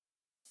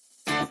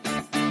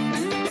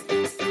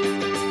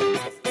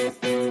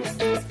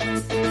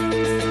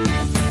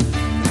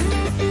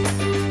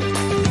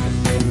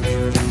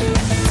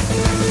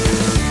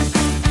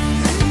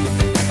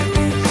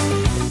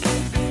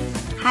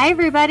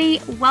everybody.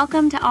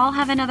 Welcome to I'll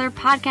Have Another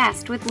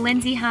Podcast with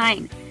Lindsay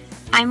Hein.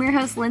 I'm your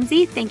host,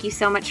 Lindsay. Thank you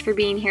so much for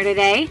being here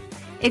today.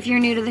 If you're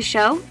new to the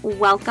show,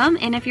 welcome.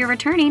 And if you're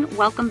returning,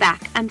 welcome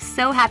back. I'm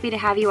so happy to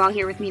have you all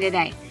here with me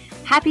today.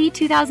 Happy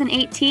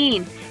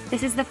 2018.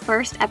 This is the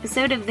first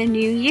episode of the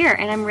new year,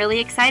 and I'm really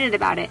excited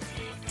about it.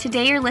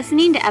 Today you're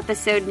listening to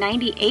episode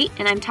 98,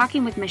 and I'm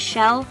talking with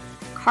Michelle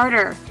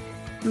Carter.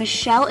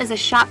 Michelle is a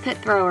shot put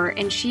thrower,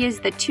 and she is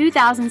the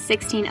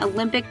 2016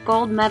 Olympic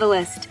gold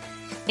medalist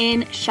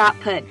in shot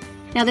put.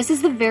 Now, this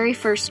is the very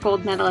first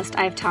gold medalist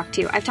I've talked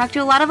to. I've talked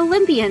to a lot of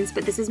Olympians,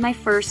 but this is my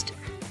first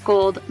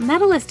gold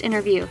medalist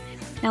interview.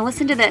 Now,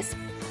 listen to this.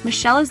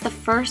 Michelle is the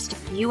first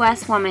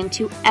U.S. woman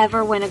to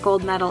ever win a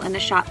gold medal in the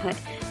shot put.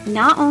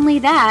 Not only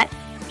that,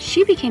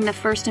 she became the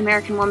first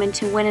American woman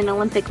to win an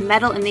Olympic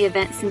medal in the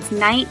event since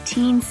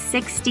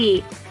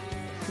 1960.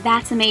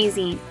 That's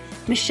amazing.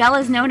 Michelle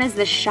is known as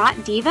the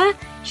Shot Diva.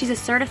 She's a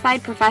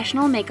certified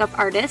professional makeup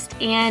artist,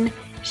 and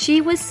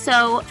she was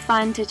so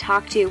fun to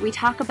talk to. We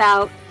talk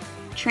about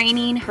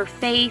training, her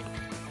faith,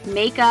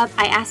 makeup.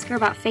 I asked her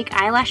about fake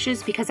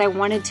eyelashes because I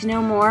wanted to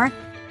know more.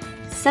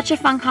 Such a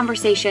fun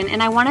conversation,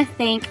 and I want to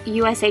thank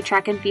USA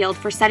Track and Field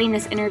for setting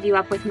this interview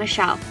up with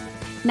Michelle.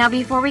 Now,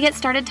 before we get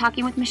started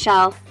talking with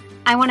Michelle,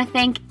 I want to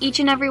thank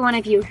each and every one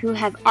of you who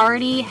have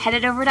already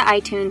headed over to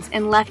iTunes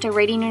and left a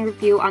rating and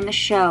review on the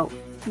show.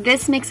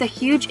 This makes a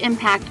huge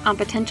impact on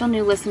potential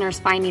new listeners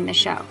finding the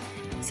show.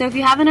 So if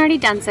you haven't already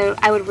done so,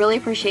 I would really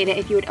appreciate it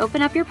if you would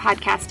open up your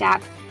podcast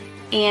app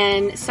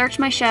and search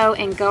my show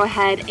and go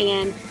ahead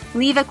and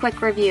leave a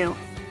quick review.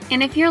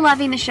 And if you're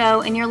loving the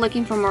show and you're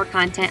looking for more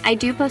content, I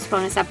do post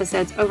bonus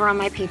episodes over on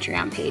my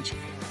Patreon page,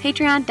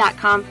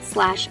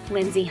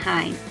 patreon.com/Lindsay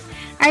Hein.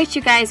 All right,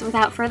 you guys,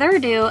 without further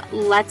ado,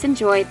 let's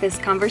enjoy this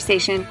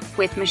conversation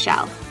with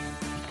Michelle.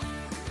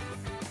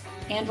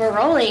 And we're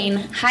rolling.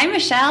 Hi,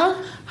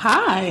 Michelle.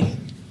 Hi.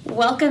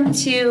 Welcome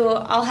to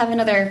I'll Have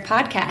Another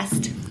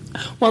Podcast.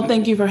 Well,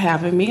 thank you for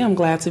having me. I'm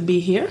glad to be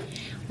here.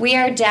 We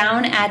are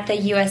down at the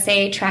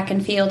USA Track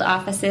and Field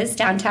offices,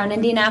 downtown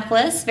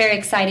Indianapolis. Very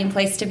exciting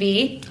place to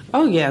be.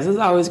 Oh, yes. It's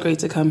always great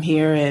to come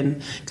here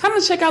and kind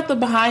of check out the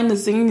behind the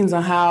scenes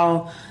on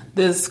how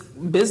this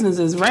business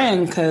is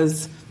ran,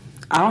 because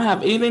I don't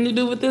have anything to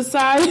do with this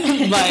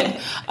side, but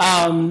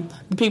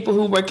the people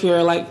who work here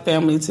are like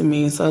family to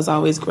me, so it's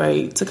always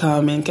great to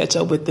come and catch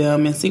up with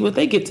them and see what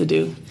they get to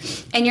do.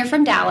 And you're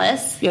from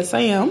Dallas? Yes, I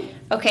am.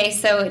 Okay,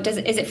 so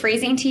is it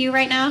freezing to you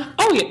right now?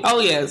 Oh, yeah. Oh,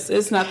 yes.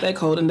 It's not that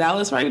cold in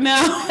Dallas right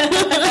now.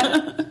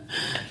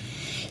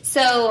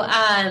 So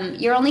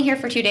you're only here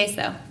for 2 days,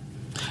 though?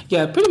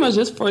 Yeah, pretty much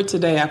just for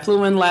today. I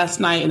flew in last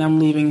night, and I'm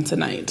leaving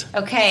tonight.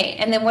 Okay,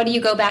 and then what do you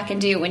go back and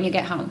do when you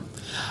get home?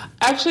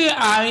 Actually,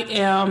 I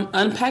am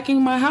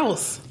unpacking my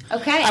house.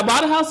 Okay. I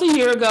bought a house a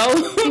year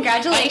ago.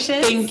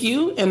 Congratulations. Thank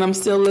you. And I'm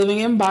still living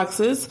in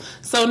boxes.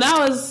 So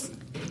now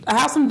I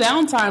have some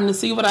downtime to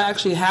see what I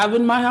actually have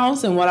in my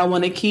house and what I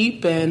want to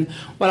keep and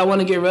what I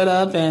want to get rid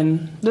of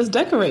and just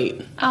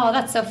decorate. Oh,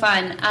 that's so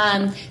fun.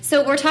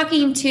 So we're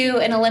talking to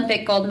an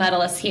Olympic gold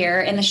medalist here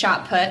in the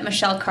shot put,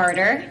 Michelle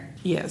Carter.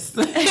 Yes.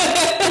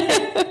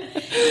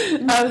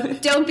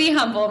 Don't be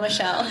humble,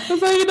 Michelle. So,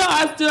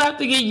 I still have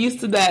to get used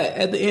to that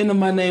at the end of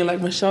my name,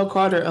 like Michelle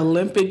Carter,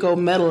 Olympic gold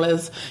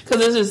medalist,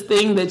 because it's this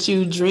thing that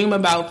you dream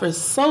about for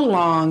so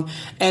long,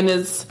 and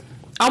it's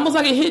almost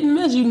like a hit and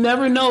miss. You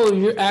never know if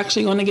you're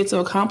actually going to get to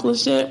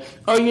accomplish it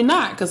or you're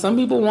not, because some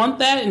people want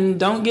that and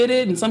don't get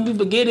it, and some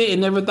people get it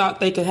and never thought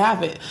they could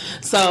have it.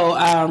 So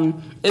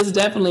it's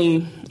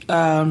definitely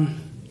a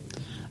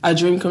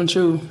dream come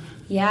true.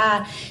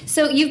 Yeah.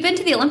 So you've been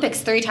to the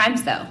Olympics 3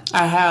 times, though.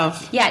 I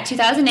have. Yeah,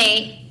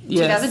 2008,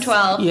 yes.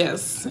 2012.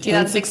 Yes.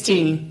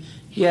 2016.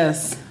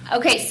 Yes.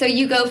 Okay, so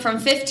you go from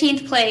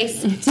 15th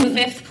place to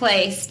 5th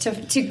place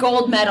to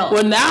gold medal.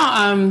 Well, now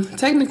I'm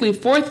technically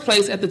 4th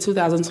place at the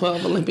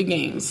 2012 Olympic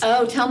Games.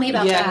 Oh, tell me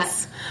about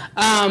that.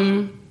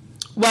 Well,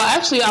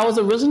 actually, I was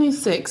originally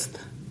 6th.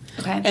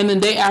 Okay. And the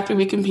day after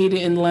we competed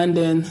in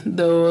London,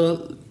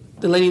 the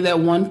lady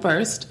that won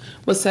first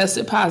was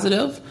tested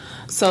positive.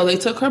 So they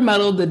took her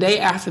medal the day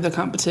after the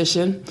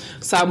competition.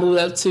 So I moved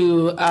up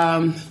to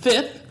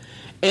 5th.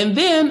 And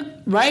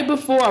then right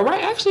before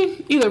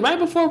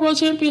World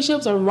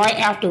Championships or right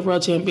after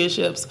World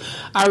Championships,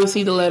 I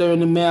received a letter in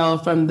the mail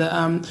from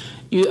the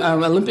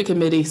Olympic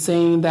Committee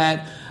saying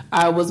that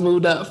I was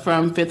moved up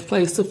from 5th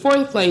place to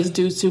 4th place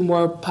due to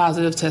more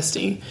positive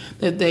testing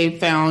that they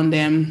found,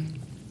 and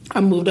I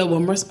moved up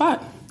one more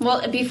spot.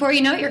 Well, before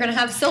you know it, you're going to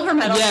have a silver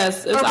medal.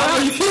 Yes.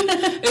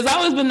 It's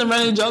always been the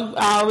running joke.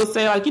 I always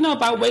say,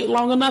 if I wait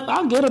long enough,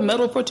 I'll get a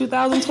medal for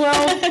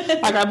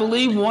 2012. I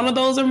believe one of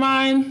those are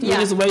mine. Yeah.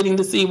 We're just waiting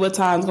to see what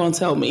time's going to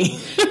tell me.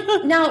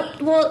 Now,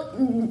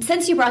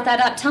 since you brought that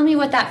up, tell me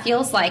what that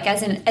feels like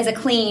as a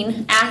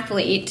clean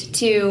athlete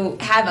to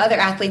have other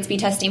athletes be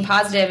testing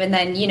positive, and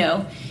then,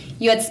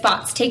 you had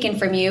spots taken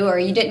from you or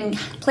you didn't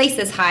place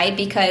as high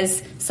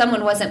because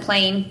someone wasn't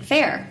playing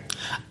fair.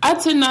 I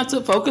tend not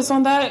to focus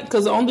on that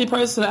because the only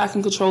person that I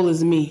can control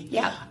is me.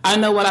 Yeah. I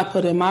know what I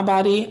put in my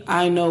body.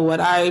 I know what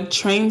I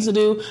train to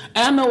do.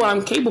 And I know what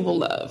I'm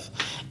capable of.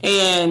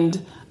 And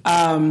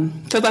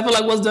because I feel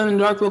like what's done in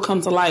the dark will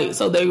come to light.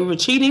 So they were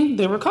cheating.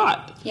 They were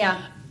caught.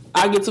 Yeah.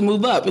 I get to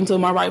move up into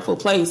my rightful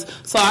place.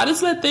 So I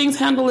just let things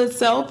handle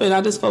itself, and I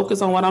just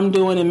focus on what I'm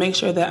doing and make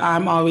sure that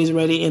I'm always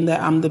ready and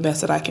that I'm the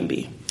best that I can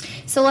be.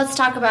 So let's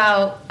talk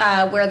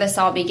about where this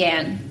all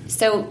began.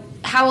 So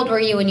how old were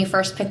you when you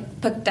first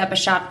picked up a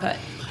shot put?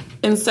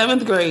 In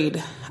 7th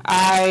grade,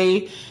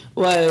 I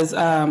was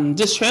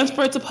just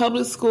transferred to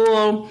public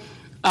school,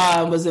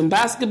 was in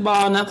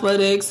basketball and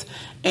athletics,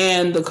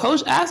 and the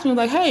coach asked me,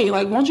 like, hey,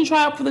 like, won't you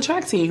try out for the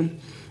track team?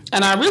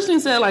 And I originally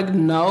said, like,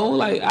 no,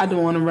 like, I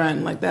don't want to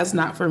run. Like, that's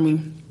not for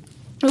me.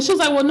 And she was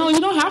like, well, no,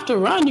 you don't have to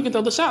run. You can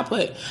throw the shot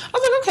put. I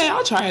was like, okay,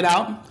 I'll try it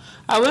out.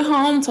 I went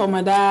home, told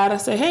my dad. I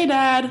said, hey,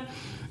 Dad,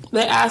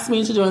 they asked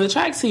me to join the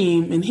track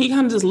team. And he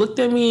kind of just looked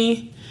at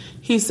me.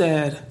 He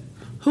said,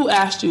 who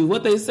asked you?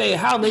 What they say?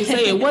 How they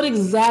say it? What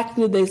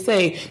exactly did they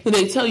say? Did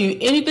they tell you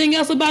anything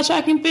else about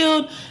track and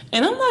field?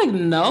 And I'm like,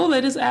 no,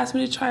 they just asked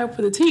me to try out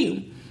for the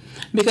team.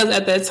 Because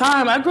at that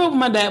time, I grew up with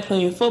my dad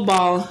playing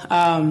football.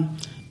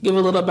 Give a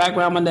little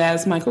background, my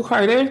dad's Michael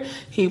Carter.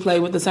 He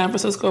played with the San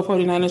Francisco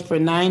 49ers for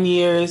 9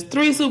 years,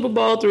 3 Super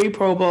Bowls, 3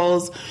 Pro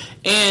Bowls,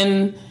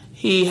 and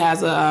he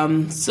has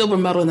a silver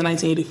medal in the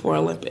 1984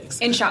 Olympics.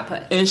 In shot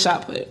put. In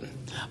shot put.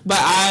 But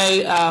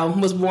I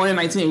was born in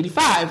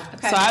 1985,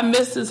 okay. So I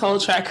missed his whole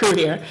track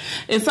career.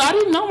 And so I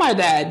didn't know my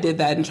dad did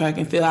that in track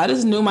and field. I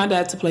just knew my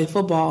dad to play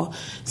football.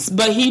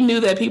 But he knew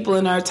that people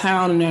in our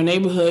town and our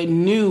neighborhood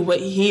knew what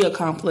he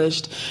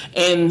accomplished.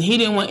 And he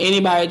didn't want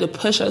anybody to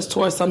push us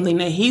towards something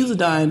that he's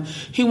done.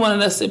 He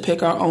wanted us to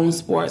pick our own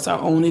sports, our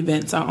own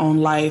events, our own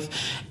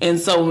life. And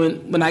so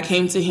when I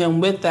came to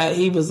him with that,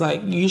 he was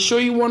like, you sure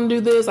you want to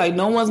do this? Like,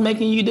 no one's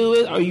making you do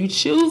it? Are you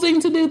choosing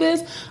to do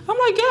this? I'm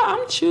like, yeah,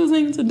 I'm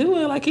choosing to do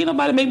it. Like, can't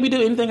nobody make me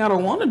do anything I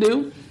don't want to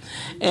do.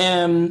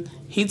 And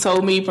he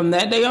told me from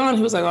that day on,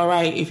 he was like, all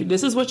right, if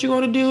this is what you're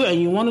going to do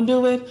and you want to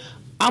do it,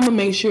 I'm going to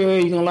make sure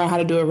you're going to learn how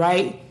to do it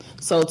right.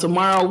 So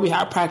tomorrow we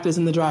have practice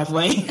in the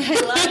driveway. I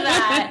love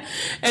that.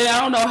 And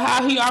I don't know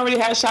how he already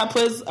had shot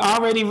puts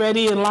already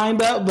ready and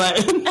lined up, but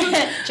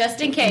just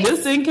in case.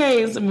 Just in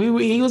case,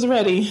 he was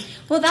ready.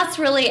 Well, that's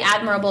really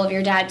admirable of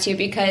your dad too,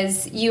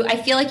 because I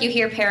feel like you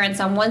hear parents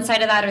on one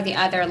side of that or the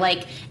other,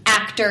 like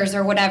actors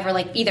or whatever,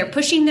 like either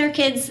pushing their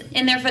kids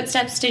in their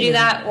footsteps to do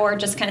that, or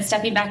just kind of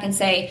stepping back and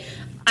say,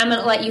 I'm going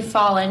to let you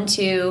fall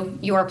into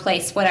your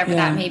place, whatever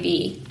that may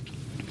be.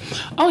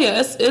 Oh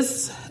yeah,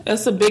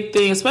 it's a big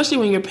thing, especially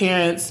when your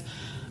parents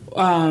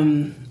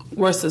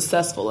were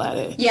successful at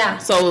it. Yeah.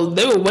 So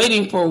they were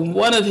waiting for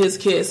one of his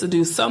kids to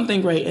do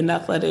something great in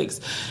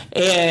athletics,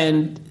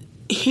 and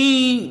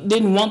he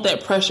didn't want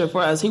that pressure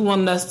for us. He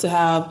wanted us to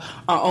have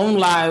our own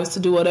lives, to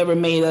do whatever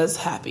made us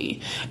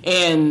happy.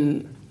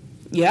 And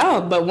yeah,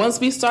 but once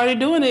we started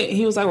doing it,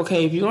 he was like,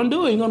 okay, if you're going to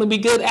do it, you're going to be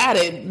good at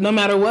it, no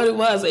matter what it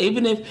was.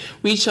 Even if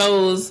we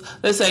chose,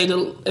 let's say,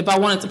 if I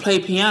wanted to play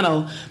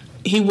piano,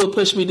 he would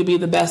push me to be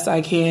the best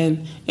I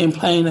can in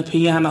playing the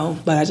piano,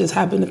 but I just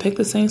happened to pick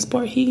the same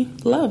sport he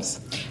loves.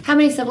 How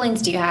many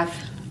siblings do you have?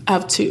 I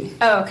have 2.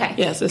 Oh, okay.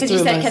 Yes, because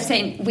you kept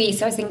saying we,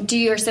 so I was thinking, do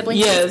your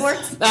siblings play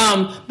sports?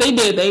 They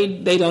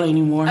did. They don't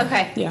anymore.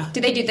 Okay. Yeah.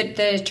 Do they do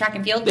the track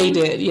and field thing?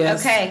 They did,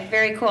 yes. Okay,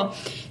 very cool.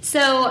 So,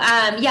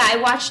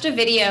 I watched a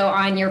video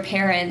on your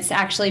parents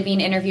actually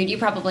being interviewed. You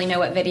probably know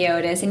what video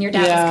it is, and your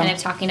dad was kind of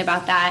talking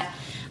about that,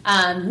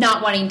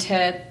 not wanting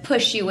to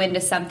push you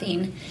into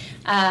something.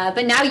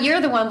 But now you're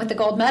the one with the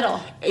gold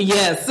medal.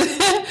 Yes.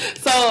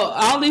 So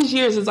all these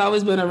years, it's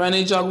always been a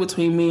running joke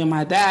between me and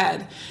my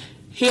dad.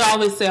 He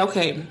always say,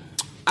 okay,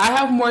 I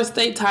have more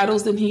state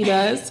titles than he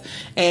does,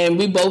 and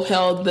we both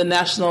held the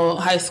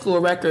national high school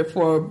record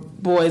for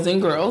boys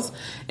and girls.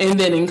 And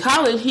then in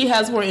college, he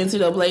has more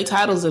NCAA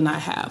titles than I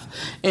have.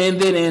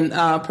 And then in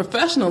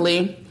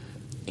professionally,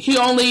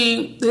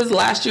 his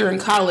last year in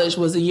college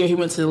was the year he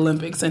went to the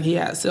Olympics, and he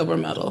had a silver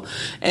medal.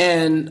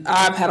 And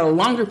I've had a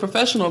longer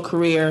professional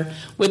career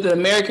with the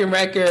American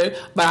record,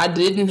 but I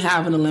didn't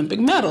have an Olympic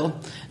medal.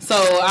 So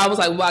I was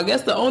like, well, I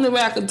guess the only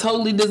way I could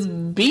totally just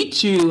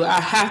beat you, I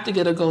have to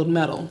get a gold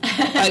medal.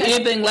 Like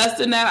anything less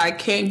than that, I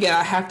can't get.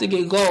 I have to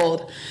get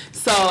gold.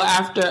 So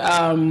after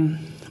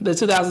the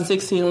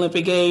 2016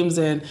 Olympic Games,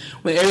 and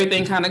when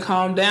everything kind of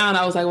calmed down,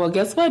 I was like, well,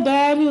 guess what,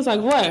 Dad? He was like,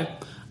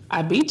 what?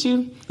 I beat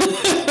you.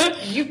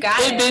 You got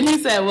it. And then he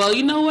said, well,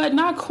 you know what?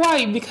 Not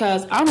quite,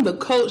 because I'm the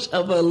coach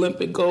of an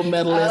Olympic gold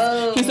medalist.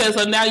 Oh. He said,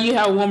 so now you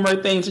have one more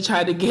thing to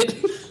try to get.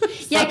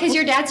 Yeah, because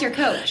your dad's your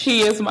coach.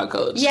 He is my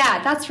coach.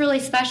 Yeah, that's really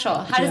special.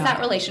 How does that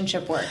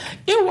relationship work?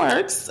 It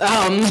works.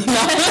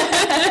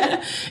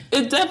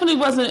 It definitely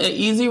wasn't an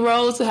easy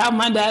role to have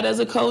my dad as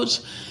a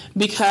coach,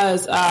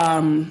 because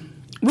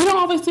we don't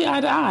always see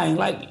eye to eye.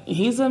 Like,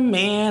 he's a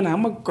man,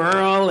 I'm a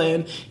girl,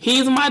 and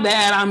he's my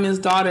dad, I'm his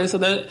daughter. So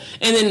that,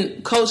 and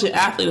then coach and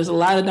athlete, there's a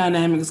lot of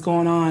dynamics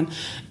going on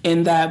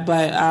in that.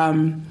 But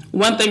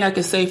one thing I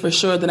could say for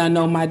sure that I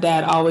know my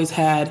dad always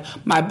had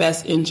my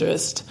best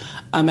interest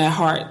at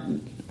heart.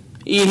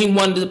 He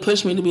wanted to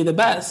push me to be the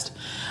best.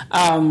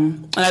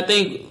 And I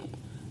think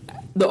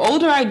the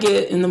older I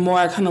get and the more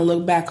I kind of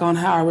look back on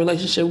how our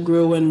relationship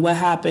grew and what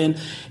happened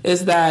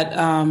is that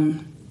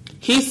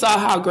he saw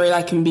how great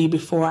I can be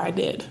before I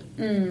did.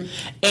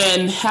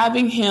 And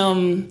having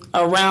him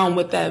around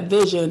with that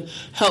vision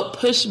helped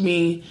push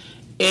me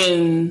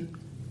into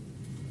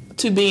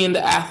being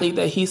the athlete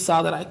that he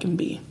saw that I can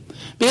be.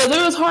 Because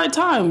there was hard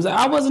times.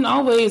 I wasn't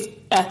always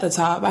at the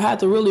top. I had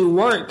to really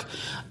work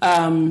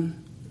and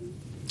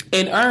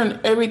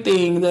earn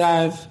everything that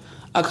I've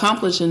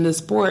accomplished in this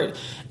sport.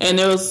 And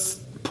there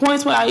was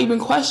points where I even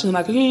questioned,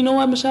 like, okay, you know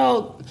what,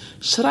 Michelle,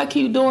 should I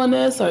keep doing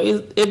this, or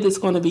is this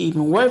going to be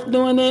even worth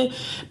doing it?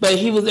 But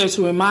he was there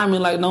to remind me,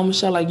 like, no,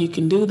 Michelle, like, you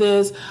can do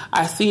this.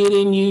 I see it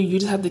in you. You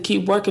just have to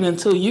keep working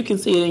until you can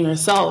see it in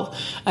yourself.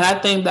 And I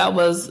think that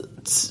was,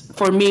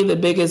 for me, the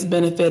biggest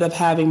benefit of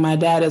having my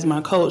dad as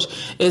my coach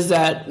is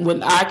that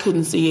when I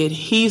couldn't see it,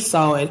 he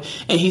saw it,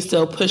 and he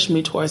still pushed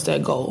me towards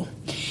that goal.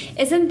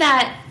 Isn't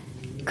that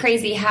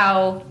crazy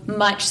how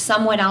much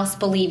someone else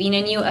believing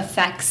in you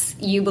affects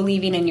you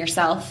believing in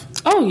yourself?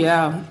 Oh,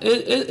 yeah.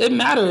 It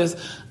matters.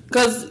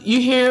 Because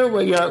you hear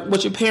what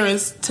your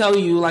parents tell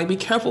you, like, be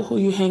careful who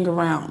you hang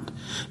around.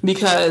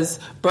 Because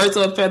birds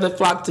of a feather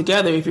flock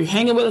together. If you're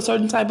hanging with a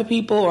certain type of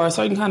people or a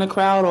certain kind of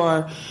crowd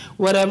or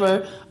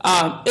whatever,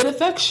 it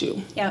affects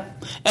you.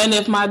 Yep. And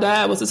if my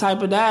dad was the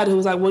type of dad who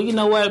was like, well, you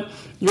know what?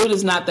 You're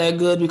just not that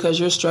good because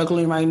you're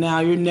struggling right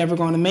now. You're never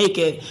going to make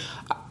it.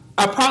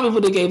 I probably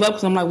would have gave up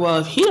because I'm like, well,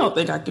 if he don't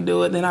think I can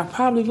do it, then I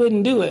probably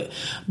wouldn't do it.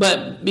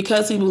 But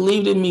because he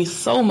believed in me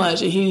so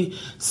much and he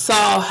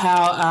saw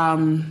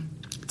how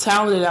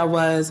talented I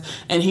was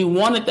and he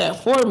wanted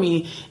that for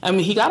me, I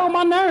mean, he got on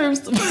my nerves.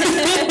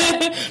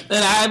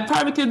 And I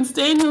probably couldn't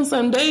stand him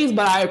some days,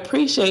 but I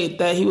appreciate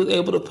that he was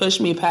able to push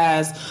me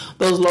past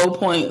those low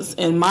points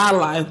in my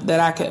life that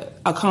I could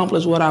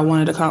accomplish what I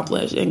wanted to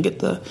accomplish and get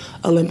the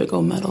Olympic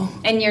gold medal.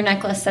 And your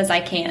necklace says I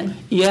can.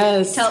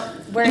 Yes.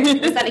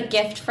 Was that a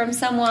gift from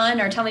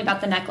someone, or tell me about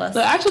the necklace?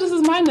 But actually, this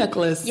is my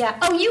necklace. Yeah.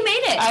 Oh, you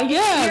made it.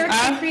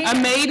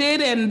 I made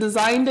it and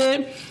designed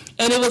it.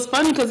 And it was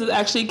funny because it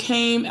actually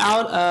came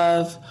out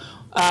of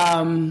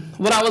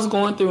what I was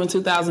going through in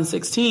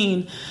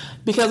 2016,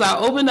 because I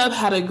opened up,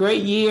 had a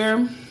great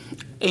year,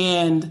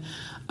 and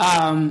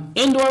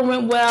indoor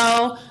went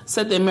well,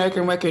 set the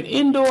American record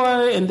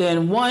indoor, and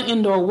then won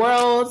indoor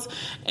worlds,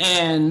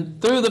 and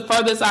threw the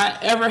furthest I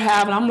ever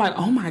have. And I'm like,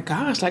 oh my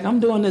gosh, like, I'm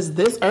doing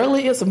this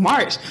early. It's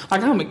March.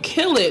 Like, I'm going to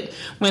kill it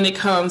when it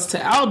comes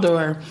to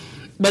outdoor.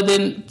 But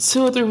then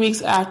 2 or 3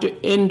 weeks after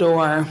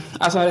indoor,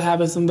 I started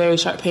having some very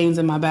sharp pains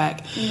in my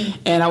back.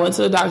 And I went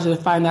to the doctor to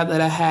find out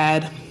that I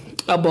had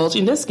a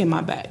bulging disc in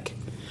my back.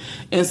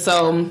 And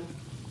so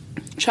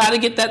try to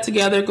get that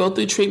together, go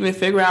through treatment,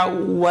 figure out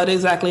what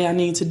exactly I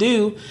need to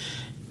do.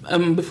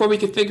 Before we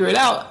could figure it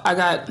out, I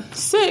got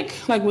sick,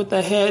 like with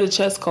a head and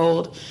chest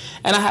cold,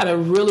 and I had a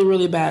really,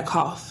 really bad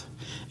cough.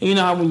 And you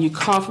know how when you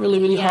cough really,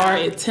 really hard,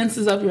 it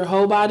tenses up your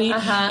whole body.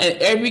 And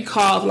every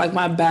cough, like,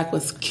 my back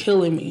was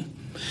killing me.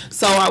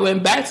 So I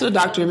went back to the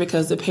doctor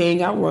because the pain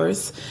got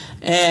worse,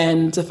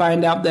 and to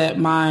find out that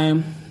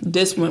my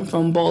disc went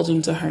from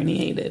bulging to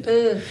herniated.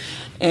 Ugh.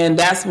 And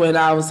that's when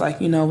I was like,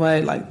 you know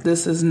what, like,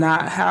 this is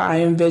not how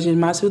I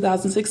envisioned my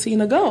 2016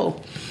 to go.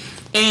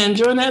 And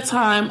during that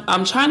time,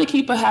 I'm trying to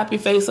keep a happy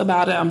face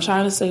about it. I'm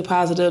trying to stay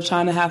positive,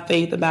 trying to have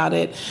faith about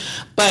it.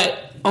 But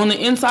on the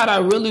inside, I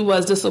really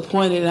was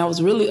disappointed, and I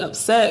was really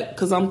upset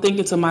because I'm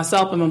thinking to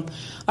myself, and I'm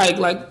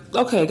like,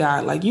 okay,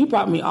 God, like, you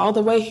brought me all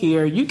the way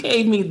here. You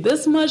gave me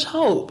this much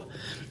hope,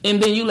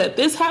 and then you let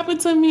this happen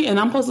to me, and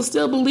I'm supposed to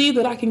still believe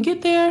that I can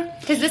get there?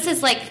 Because this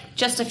is like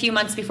just a few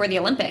months before the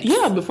Olympics.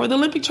 Yeah, before the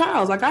Olympic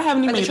trials. Like, I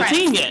haven't even made the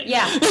team yet.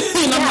 Yeah.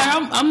 And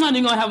I'm like, I'm not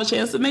even going to have a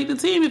chance to make the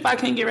team if I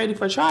can't get ready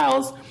for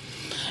trials.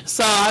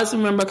 So I just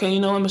remember, okay, you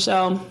know what,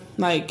 Michelle,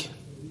 like,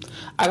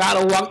 I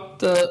gotta walk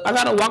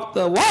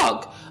the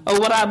walk of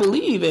what I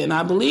believe in.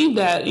 I believe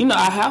that, you know,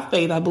 I have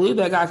faith. I believe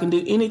that God can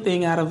do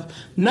anything out of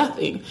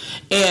nothing.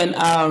 And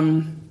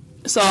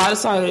so I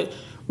started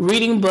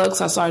reading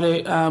books. I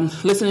started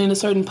listening to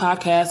certain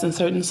podcasts and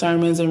certain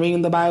sermons and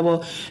reading the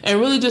Bible and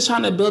really just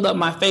trying to build up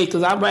my faith,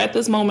 because at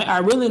this moment, I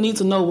really need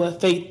to know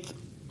what faith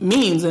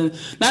means, and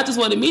not just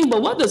what it means,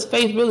 but what does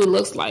faith really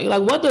looks like?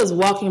 Like, what does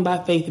walking by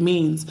faith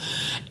means?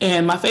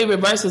 And my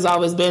favorite verse has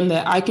always been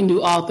that I can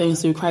do all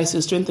things through Christ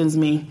who strengthens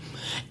me.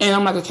 And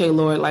I'm like, okay,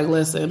 Lord, like,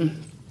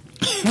 listen.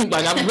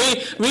 Like,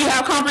 we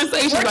have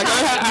conversations. Like,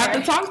 I have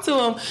to talk to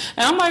him.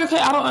 And I'm like, okay,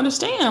 I don't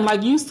understand.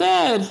 Like, you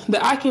said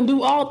that I can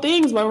do all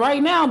things, but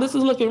right now this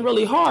is looking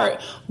really hard.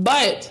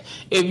 But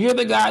if you're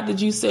the God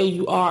that you say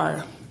you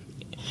are,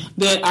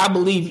 then I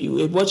believe you.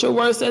 If what your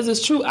word says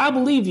is true, I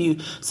believe you.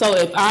 So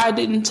if I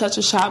didn't touch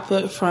a shot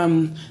put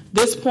from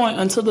this point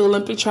until the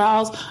Olympic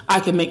trials, I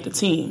can make the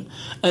team.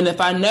 And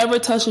if I never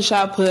touch a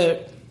shot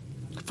put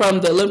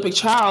from the Olympic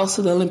trials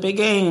to the Olympic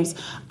Games,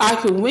 I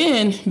could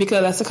win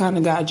because that's the kind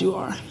of God you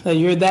are. That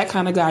you're that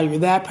kind of God. You're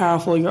that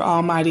powerful. You're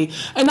almighty.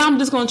 And I'm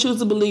just going to choose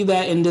to believe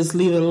that and just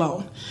leave it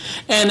alone.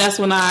 And that's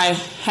when I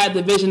had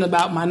the vision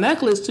about my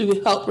necklace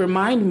to help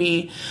remind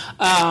me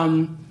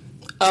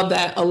of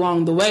that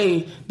along the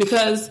way,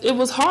 because it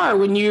was hard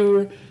when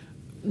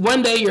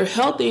one day you're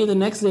healthy, the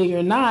next day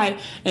you're not,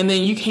 and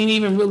then you can't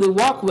even really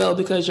walk well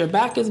because your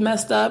back is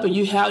messed up and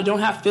you don't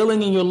have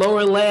feeling in your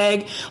lower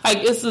leg. Like,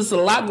 it's just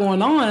a lot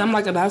going on. I'm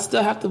like, I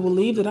still have to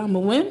believe that I'm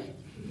going to win?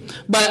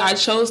 But I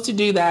chose to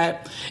do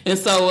that. And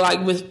so,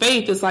 like, with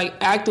faith, it's like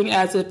acting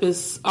as if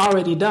it's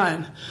already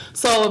done.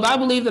 So if I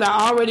believe that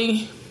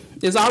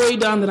it's already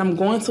done, that I'm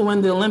going to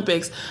win the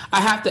Olympics,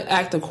 I have to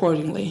act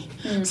accordingly.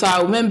 Mm-hmm. So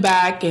I went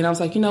back and I was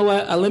like, you know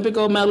what? Olympic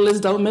gold medalists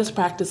don't miss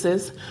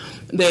practices.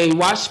 They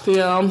watch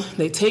film,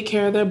 they take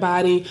care of their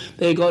body,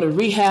 they go to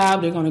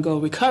rehab, they're going to go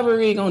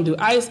recovery, going to do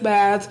ice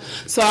baths.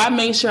 So I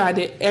made sure I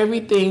did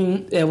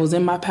everything that was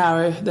in my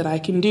power that I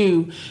can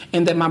do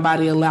and that my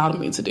body allowed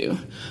me to do.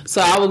 So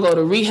I would go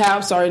to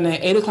rehab starting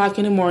at 8 o'clock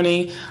in the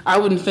morning. I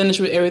wouldn't finish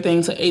with everything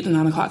until 8 to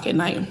 9 o'clock at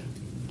night.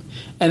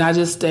 And I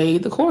just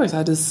stayed the course.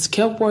 I just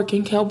kept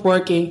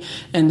working,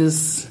 and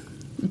just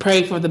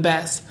prayed for the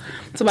best.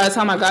 So by the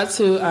time I got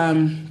to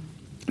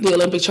the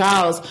Olympic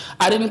trials,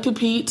 I didn't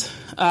compete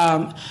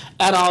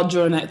at all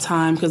during that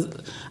time because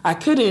I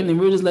couldn't, and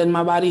we were just letting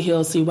my body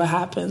heal, see what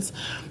happens.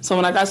 So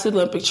when I got to the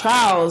Olympic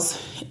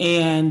trials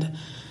and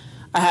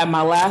I had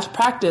my last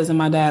practice and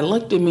my dad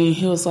looked at me,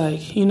 he was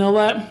like, you know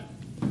what?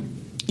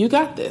 You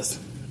got this.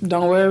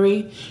 Don't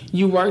worry.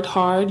 You worked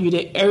hard. You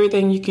did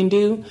everything you can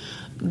do.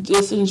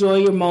 Just enjoy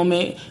your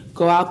moment.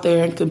 Go out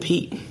there and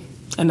compete.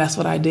 And that's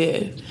what I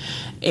did.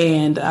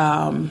 And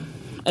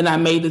I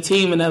made the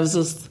team, and it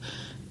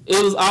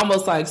was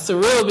almost like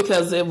surreal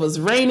because it was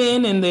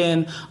raining, and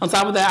then on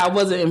top of that, I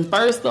wasn't in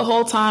first the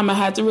whole time. I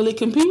had to really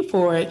compete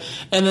for it.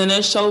 And then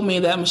it showed me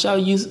that, Michelle,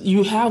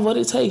 you have what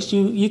it takes.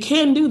 You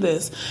can do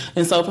this.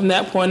 And so from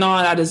that point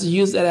on, I just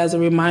used it as a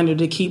reminder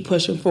to keep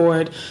pushing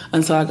forward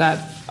until I got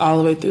all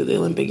the way through the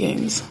Olympic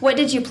Games. What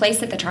did you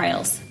place at the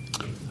trials?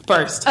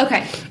 First.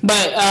 Okay.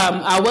 But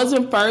I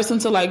wasn't first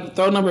until like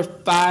throw number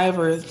 5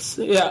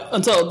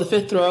 until the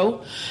 5th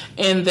throw.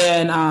 And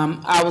then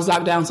I was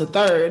locked down to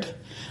 3rd.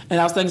 And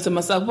I was thinking to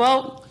myself,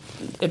 well,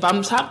 if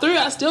I'm top 3,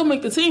 I still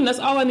make the team. That's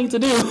all I need to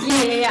do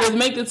is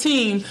make the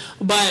team.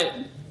 But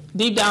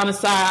deep down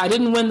inside, I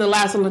didn't win the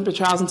last Olympic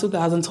trials in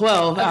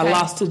 2012. Okay. I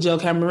lost to Jill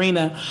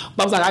Camarena.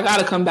 But I was like, I got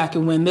to come back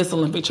and win this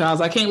Olympic trials.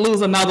 I can't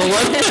lose another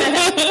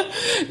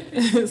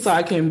one. So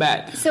I came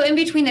back. So in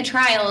between the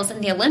trials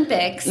and the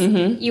Olympics,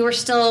 you were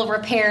still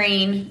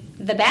repairing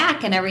the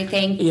back and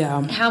everything.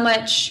 Yeah. How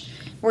much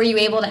were you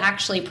able to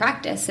actually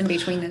practice in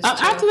between those two?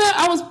 After that,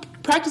 I was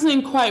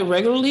practicing quite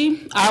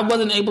regularly. I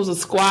wasn't able to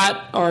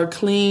squat or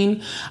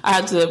clean. I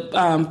had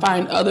to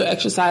find other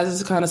exercises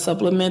to kind of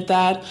supplement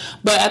that.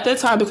 But at that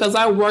time, because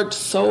I worked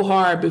so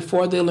hard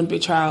before the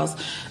Olympic trials,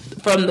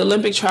 from the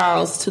Olympic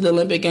trials to the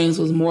Olympic Games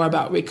was more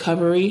about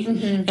recovery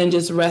and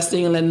just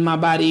resting and letting my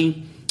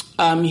body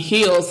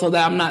heal so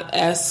that I'm not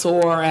as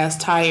sore or as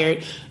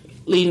tired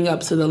leading up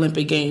to the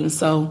Olympic Games.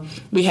 So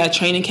we had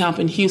training camp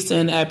in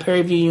Houston at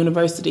Prairie View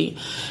University.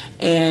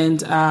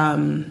 And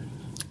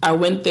I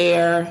went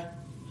there,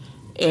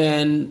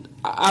 and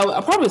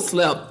I probably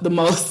slept the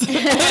most.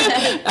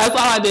 That's all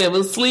I did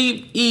was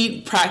sleep,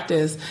 eat,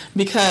 practice,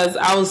 because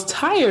I was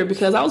tired,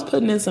 because I was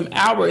putting in some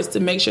hours to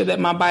make sure that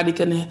my body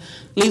could at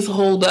least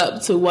hold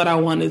up to what I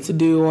wanted to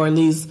do, or at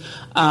least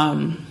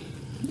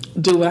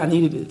do what I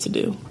needed it to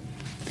do.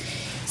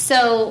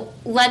 So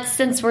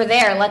since we're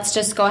there, let's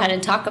just go ahead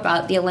and talk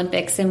about the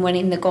Olympics and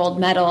winning the gold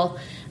medal.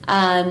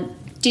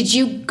 Did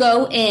you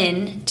go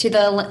in to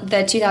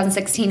the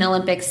 2016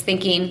 Olympics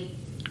thinking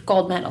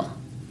gold medal?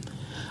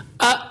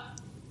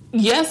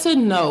 Yes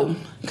and no,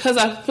 because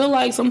I feel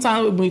like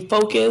sometimes when we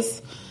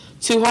focus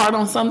too hard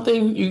on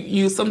something,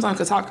 you sometimes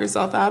can talk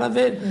yourself out of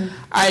it.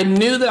 I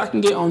knew that I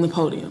can get on the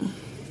podium.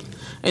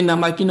 And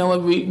I'm like, you know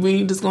what,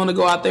 we just going to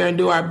go out there and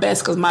do our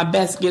best, because my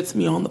best gets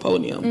me on the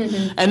podium.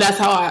 And that's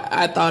how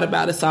I thought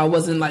about it. So I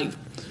wasn't like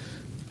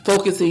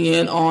focusing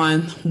in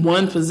on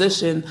one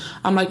position.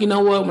 I'm like, you know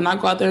what, when I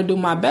go out there and do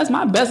my best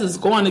is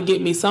going to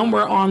get me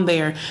somewhere on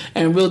there,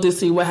 and we'll just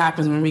see what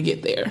happens when we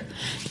get there.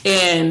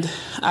 And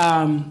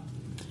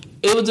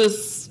it was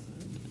just,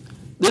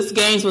 this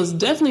Games was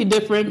definitely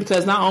different,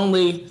 because not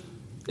only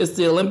it's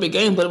the Olympic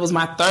Games, but it was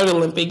my 3rd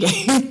Olympic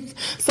Games.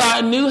 So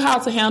I knew how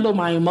to handle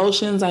my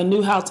emotions. I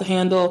knew how to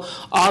handle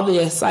all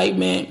the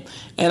excitement.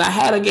 And I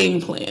had a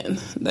game plan,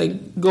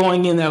 like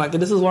going in there, like,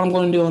 this is what I'm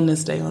going to do on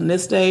this day. On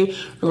this day,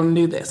 we're going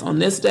to do this. On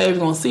this day, we're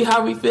going to see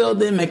how we feel,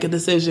 then make a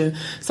decision.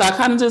 So I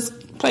kind of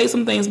just played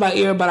some things by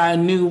ear, but I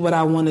knew what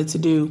I wanted to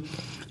do.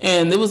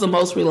 And it was the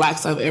most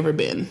relaxed I've ever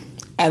been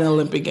at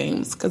Olympic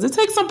Games because it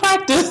takes some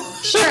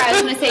practice. Sure, I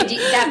was going to say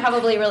that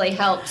probably really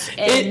helped.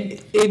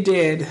 It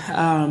did.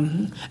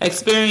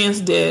 Experience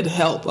did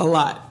help a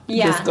lot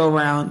this go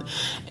round.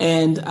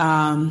 And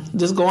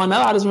just going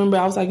up, I just remember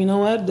I was like, you know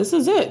what? This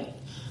is it.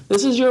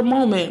 This is your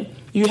moment.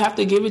 You have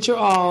to give it your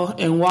all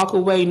and walk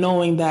away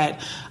knowing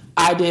that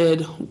I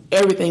did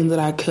everything that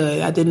I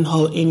could. I didn't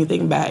hold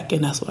anything back,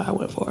 and that's what I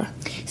went for.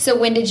 So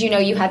when did you know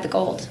you had the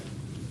gold?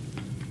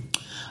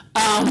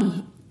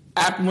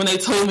 When they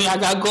told me I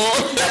got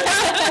gold.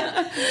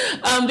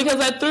 Because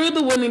I threw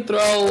the winning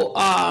throw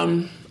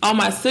on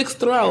my 6th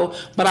throw,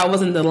 but I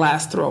wasn't the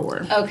last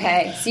thrower.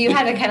 Okay, so you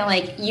had to kind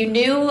of you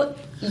knew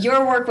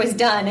your work was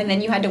done, and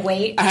then you had to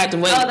wait? I had to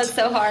wait. Oh, that's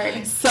so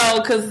hard.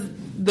 So, because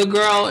the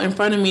girl in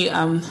front of me,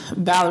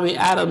 Valerie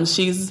Adams,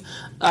 she's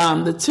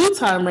the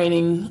 2-time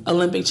reigning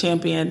Olympic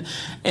champion,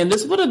 and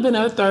this would have been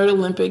her 3rd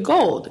Olympic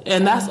gold,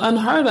 and that's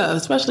unheard of,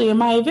 especially in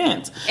my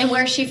event. And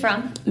where's she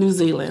from? New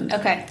Zealand.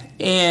 Okay.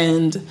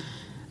 And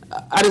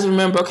I just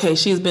remember, okay,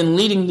 she's been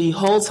leading the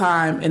whole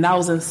time, and I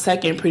was in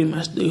 2nd pretty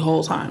much the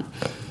whole time.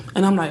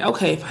 And I'm like,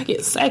 okay, if I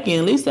get 2nd,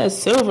 at least that's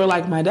silver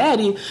like my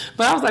daddy.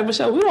 But I was like,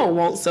 Michelle, we don't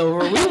want silver.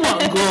 We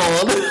want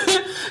gold.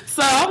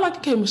 So I'm like,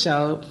 okay,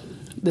 Michelle,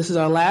 this is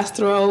our last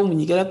throw. When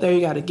you get up there, you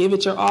got to give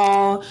it your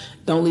all.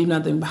 Don't leave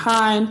nothing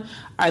behind.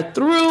 I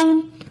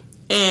threw,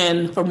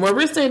 and from where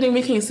we're standing,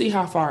 we can't see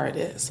how far it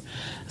is.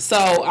 So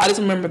I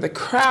just remember the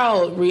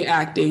crowd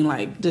reacting,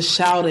 just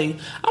shouting.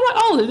 I'm like,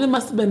 oh, it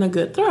must have been a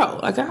good throw.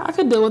 I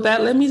could deal with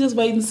that. Let me just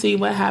wait and see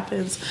what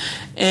happens.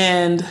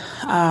 And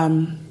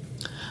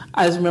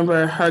I just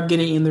remember her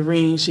getting in the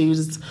ring. She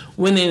just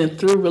went in and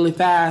threw really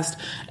fast.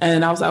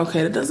 And I was like,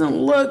 okay, it doesn't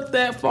look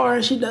that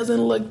far. She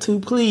doesn't look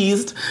too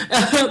pleased.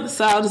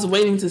 So I was just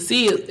waiting to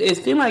see it. It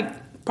seemed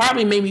like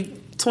probably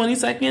maybe 20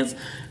 seconds.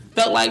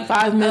 Felt like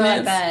 5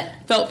 minutes. Oh, I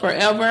bet. Felt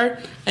forever.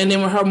 And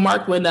then when her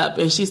mark went up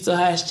and she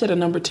had a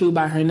number 2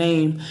 by her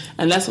name.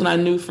 And that's when I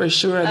knew for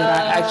sure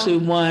that I actually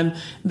won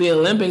the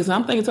Olympics. And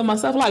I'm thinking to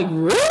myself, really?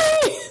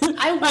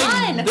 I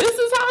won. This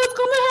is how it's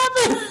going to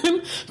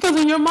happen.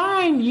 Because in your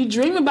mind, you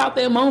dream about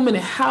that moment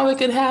and how it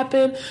could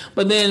happen.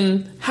 But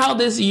then how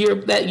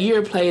that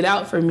year played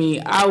out for me,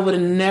 I would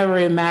have never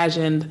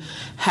imagined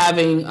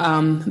having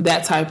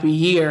that type of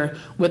year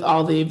with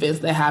all the events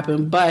that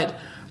happened. But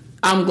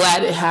I'm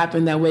glad it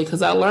happened that way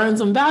because I learned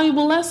some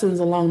valuable lessons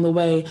along the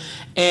way,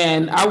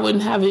 and I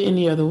wouldn't have it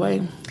any other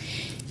way.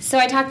 So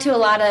I talked to a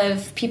lot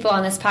of people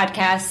on this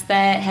podcast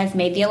that have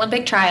made the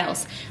Olympic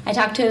trials. I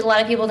talked to a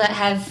lot of people that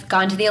have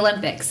gone to the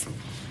Olympics.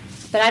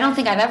 But I don't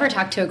think I've ever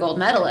talked to a gold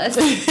medalist.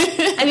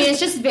 I mean,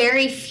 it's just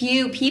very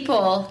few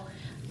people.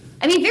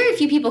 I mean, very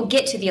few people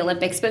get to the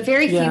Olympics, but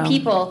very few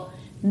people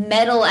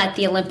medal at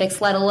the Olympics,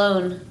 let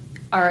alone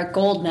are a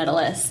gold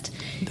medalist.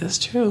 That's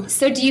true.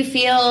 So do you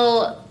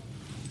feel...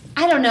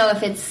 I don't know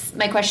if it's...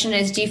 My question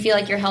is, do you feel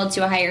like you're held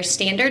to a higher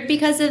standard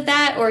because of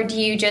that? Or do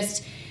you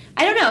just...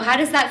 I don't know. How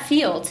does that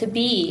feel to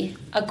be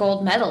a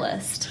gold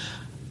medalist?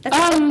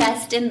 That's the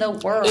best in the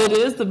world. It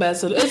is the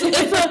best.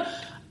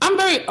 I'm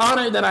very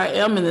honored that I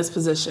am in this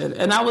position.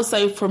 And I would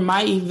say for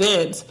my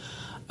event,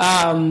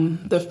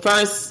 the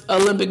first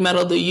Olympic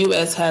medal the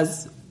U.S.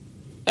 has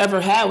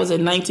ever had was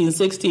in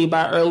 1960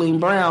 by Earlene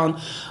Brown.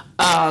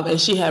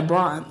 And she had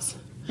bronze.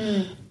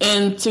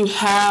 And to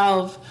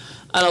have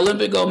an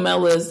Olympic gold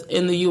medalist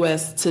in the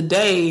U.S.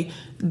 today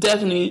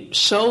definitely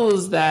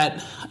shows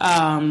that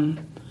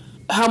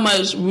how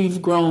much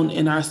we've grown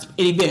in our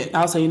event.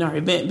 I'll say in our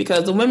event,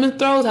 because the women's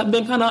throws have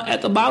been kind of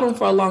at the bottom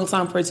for a long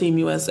time for Team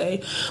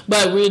USA.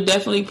 But we're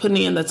definitely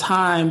putting in the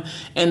time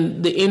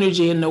and the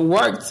energy and the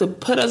work to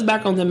put us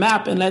back on the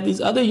map and let these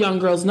other young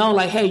girls know,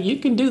 hey, you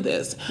can do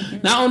this.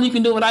 Not only you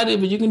can do what I did,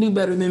 but you can do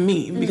better than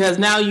me. Because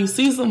now you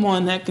see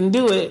someone that can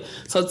do it,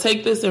 so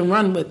take this and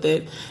run with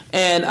it.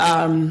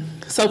 And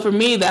so for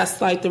me, that's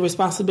the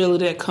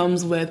responsibility that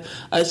comes with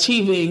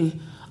achieving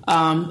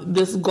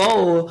this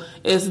goal,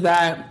 is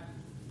that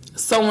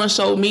someone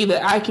showed me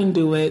that I can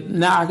do it.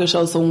 Now I can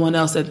show someone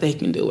else that they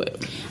can do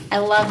it. I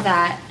love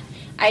that.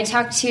 I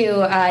talked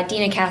to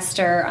Dina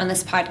Castor on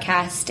this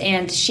podcast,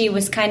 and she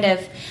was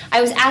I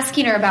was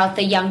asking her about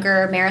the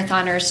younger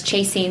marathoners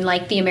chasing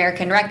the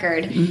American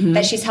record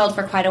that she's held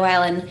for quite a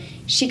while, and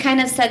she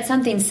kind of said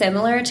something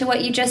similar to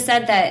what you just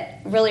said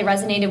that really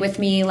resonated with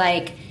me.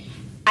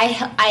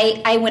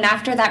 I went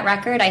after that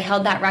record, I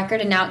held that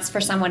record, and now it's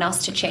for someone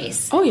else to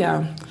chase. Oh,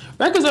 yeah.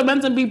 Records are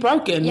meant to be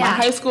broken. Yeah. My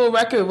high school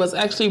record was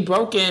actually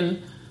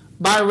broken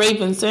by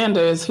Raven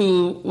Sanders,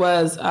 who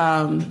was,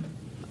 I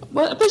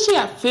think she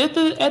got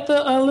 5th at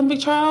the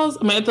Olympic trials,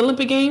 at the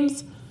Olympic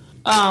Games,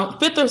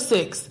 5th or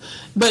 6th.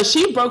 But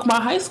she broke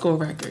my high school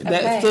record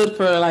that stood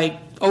for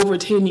over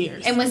 10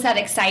 years. And was that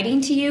exciting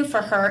to you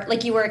for her?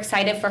 You were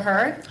excited for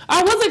her?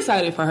 I was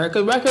excited for her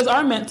because records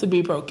are meant to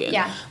be broken.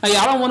 Yeah.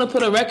 I don't want to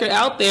put a record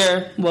out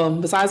there. Well,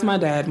 besides my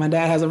dad. My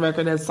dad has a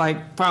record that's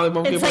probably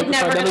won't get broken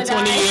for another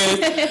 20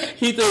 years.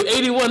 He threw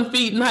 81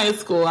 feet in high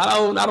school. I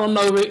don't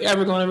know if we're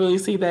ever going to really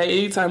see that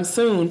anytime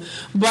soon.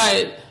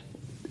 But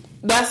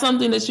that's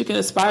something that you can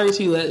aspire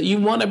to. That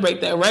you want to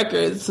break that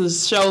record to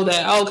show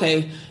that,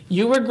 okay,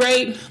 you were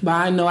great, but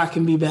I know I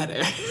can be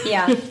better.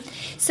 Yeah.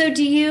 So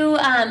do you,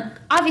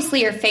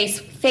 obviously your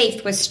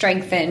faith was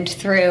strengthened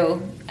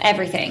through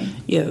everything.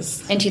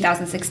 Yes. In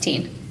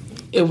 2016.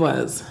 It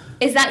was.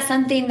 Is that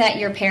something that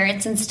your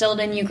parents instilled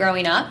in you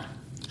growing up?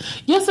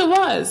 Yes, it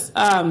was.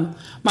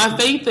 My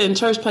faith in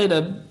church played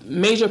a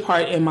major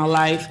part in my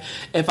life.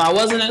 If I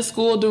wasn't at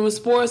school doing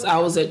sports, I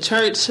was at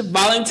church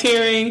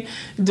volunteering,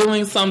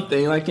 doing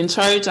something. Like in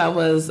church, I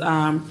was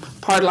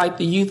part of like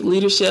the youth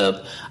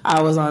leadership.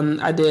 I was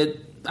an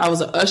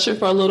usher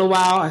for a little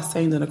while. I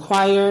sang in a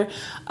choir.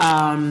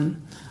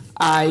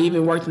 I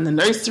even worked in the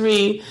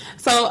nursery.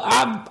 So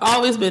I've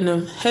always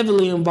been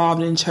heavily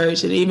involved in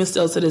church, and even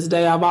still to this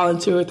day, I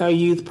volunteer with our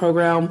youth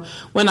program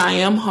when I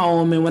am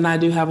home and when I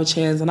do have a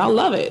chance, and I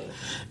love it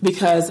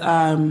because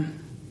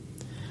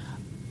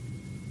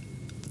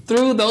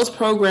through those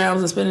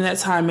programs and spending that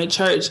time at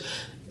church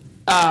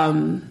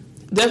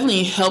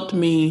definitely helped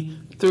me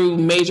through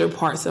major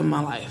parts of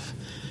my life,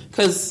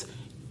 because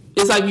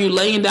it's like you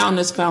laying down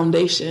this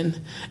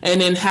foundation, and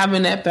then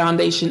having that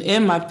foundation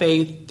in my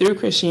faith through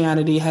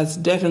Christianity has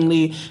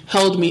definitely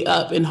held me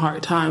up in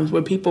hard times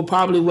where people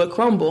probably would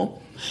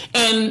crumble.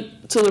 And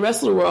to the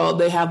rest of the world,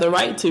 they have the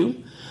right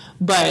to.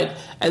 But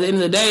at the end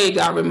of the day,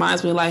 God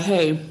reminds me like,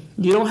 hey,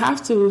 you don't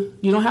have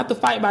to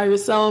fight by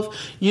yourself.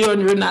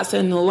 You're not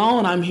sitting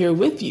alone. I'm here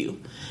with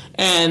you.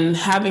 And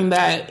having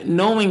that,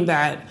 knowing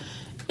that,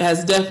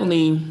 has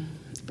definitely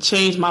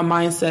changed my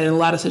mindset in a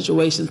lot of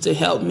situations to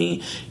help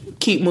me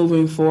keep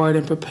moving forward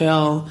and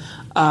propel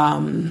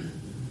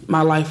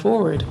my life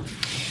forward.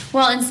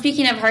 Well, and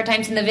speaking of hard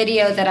times, in the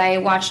video that I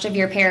watched of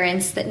your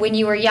parents, that when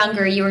you were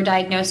younger, you were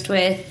diagnosed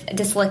with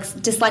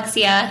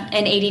dyslexia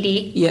and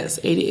ADD. Yes,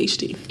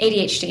 ADHD.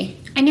 ADHD.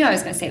 I knew I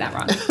was going to say that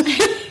wrong.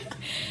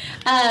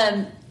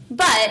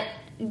 But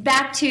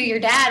back to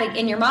your dad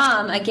and your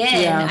mom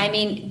again. Yeah. I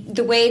mean,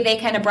 the way they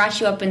kind of brought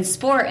you up in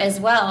sport as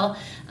well,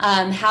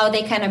 how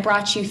they kind of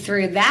brought you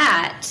through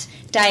that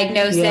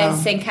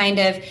diagnosis and kind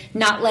of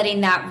not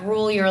letting that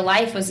rule your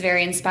life was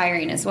very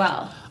inspiring as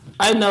well.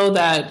 I know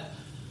that.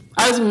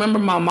 I just remember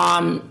my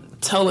mom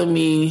telling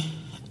me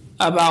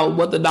about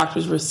what the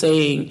doctors were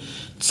saying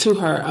to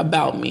her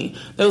about me.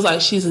 It was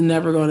like, she's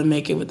never going to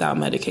make it without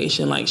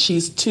medication. Like,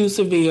 she's too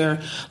severe.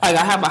 Like,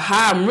 I have a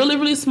high. I'm really,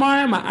 really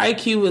smart. My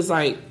IQ is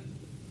like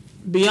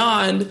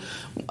beyond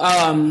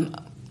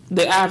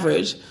the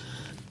average.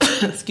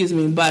 Excuse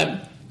me,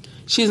 but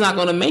she's not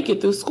going to make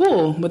it through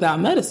school without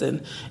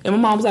medicine. And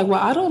my mom was like,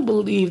 well, I don't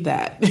believe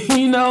that,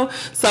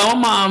 So my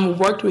mom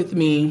worked with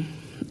me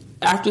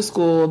after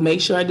school, make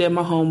sure I did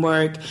my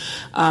homework.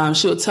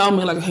 She would tell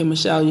me, like, hey,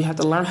 Michelle, you have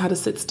to learn how to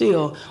sit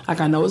still.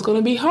 Like, I know it's going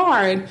to be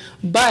hard,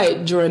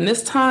 but during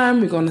this time,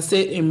 we're going to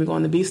sit and we're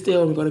going to be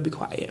still and we're going to be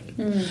quiet.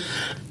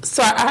 Mm-hmm.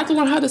 So I had to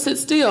learn how to sit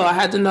still. I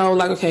had to know,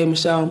 like, okay,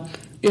 Michelle,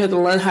 you have to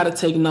learn how to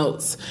take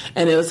notes.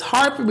 And it was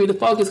hard for me to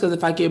focus because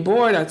if I get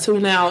bored, I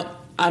tune out.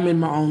 I'm in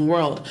my own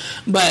world.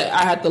 But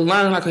I had to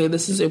learn, like, okay,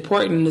 this is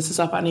important. This is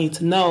stuff I need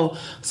to know.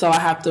 So I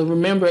have to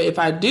remember, if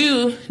I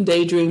do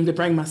daydream, to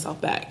bring myself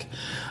back.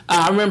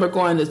 I remember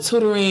going to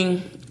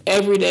tutoring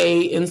every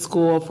day in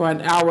school for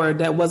an hour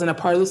that wasn't a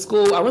part of the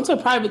school. I went to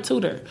a private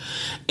tutor,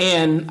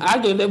 and I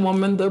gave that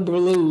woman the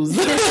blues.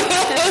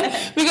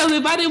 Because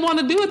if I didn't want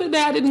to do it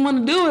today, I didn't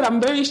want to do it. I'm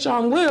very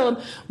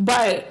strong-willed,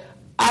 but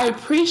I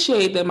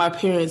appreciate that my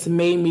parents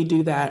made me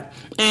do that.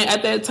 And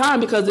at that time,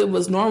 because it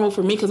was normal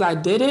for me, because I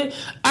did it,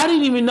 I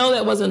didn't even know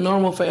that wasn't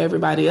normal for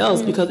everybody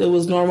else, because it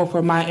was normal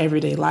for my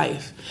everyday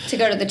life. To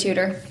go to the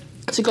tutor.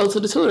 To go to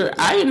the tutor.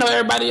 I didn't know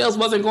everybody else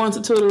wasn't going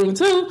to tutoring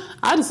too.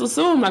 I just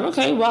assumed, like,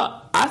 okay,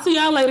 well, I'll see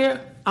y'all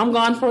later. I'm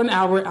gone for an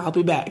hour. I'll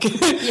be back.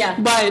 Yeah.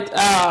 But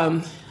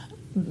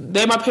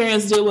my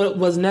parents did what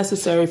was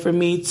necessary for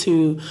me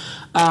to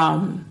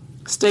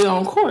stay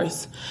on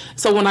course.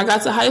 So when I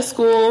got to high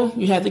school,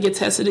 you had to get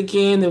tested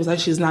again. They was like,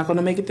 she's not going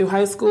to make it through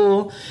high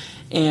school.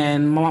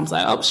 And my mom's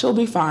like, oh, she'll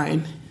be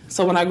fine.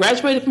 So when I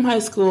graduated from high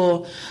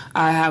school,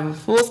 I have a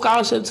full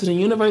scholarship to the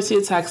University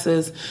of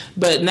Texas.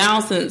 But now,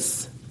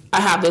 since I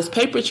have this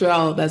paper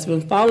trail that's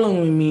been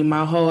following me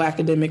my whole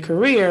academic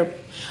career,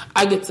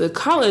 I get to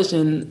college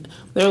and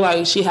they're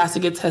like, she has to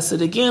get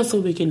tested again so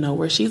we can know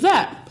where she's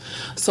at.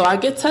 So I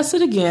get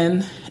tested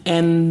again,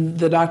 and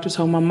the doctor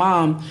told my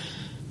mom,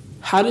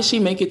 how did she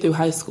make it through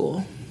high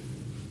school?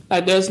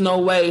 Like, there's no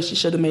way she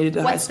should have made it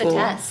to high school.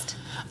 What's the test?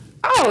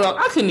 I don't know.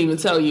 I couldn't even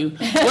tell you.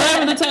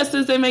 Whatever the test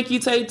is they make you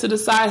take to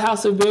decide how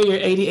severe your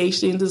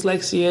ADHD and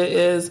dyslexia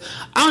is,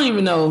 I don't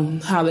even know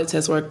how that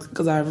test works,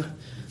 because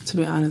to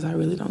be honest, I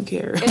really don't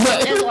care.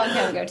 It's a long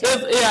time ago,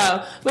 too.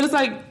 Yeah, but it's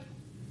like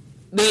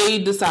they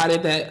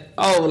decided that,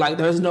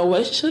 there's no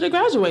way she should have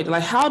graduated.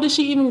 Like, how did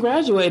she even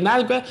graduate? And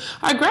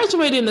I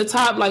graduated in the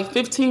top,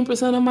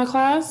 15% of my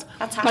class.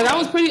 That's high. I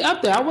was pretty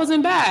up there. I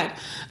wasn't bad.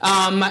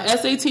 My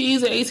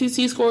SATs and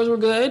ACT scores were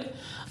good.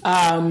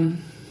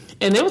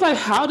 And it was like,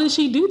 how did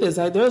she do this?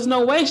 Like, there's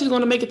no way she's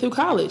going to make it through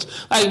college.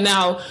 Like,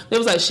 now, it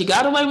was like, she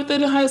got away with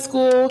it in high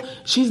school.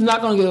 She's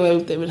not going to get away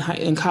with it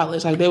in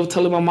college. Like, they were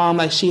telling my mom,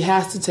 like, she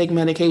has to take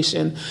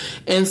medication.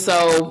 And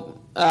so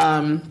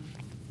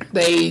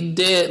they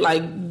did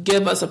like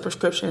give us a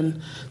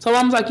prescription. So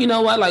Mom's like, you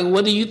know what? Like,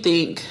 what do you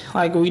think?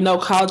 Like, we know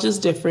college is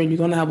different. You're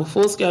going to have a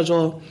full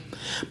schedule.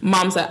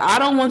 Mom said, I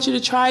don't want you to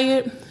try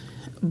it,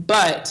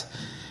 but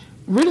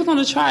we're just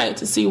going to try it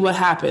to see what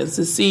happens,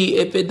 to see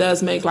if it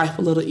does make life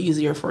a little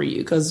easier for you,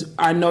 because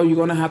I know you're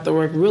going to have to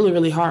work really,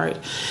 really hard.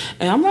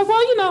 And I'm like,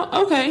 well, you know,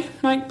 okay,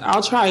 like,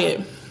 I'll try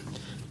it.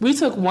 We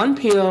took one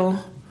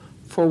pill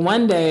for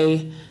one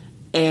day,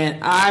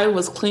 and I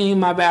was cleaning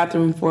my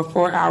bathroom for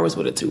 4 hours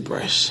with a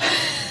toothbrush.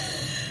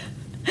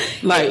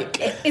 Like,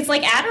 it's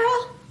like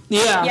Adderall?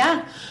 Yeah.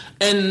 Yeah.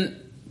 And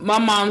my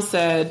mom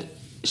said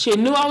she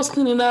knew I was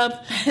cleaning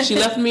up. She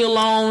left me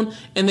alone.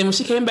 And then when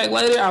she came back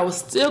later, I was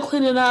still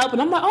cleaning up.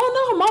 And I'm like,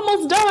 oh no, I'm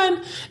almost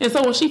done. And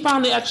so when she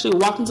finally actually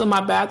walked into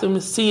my bathroom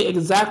to see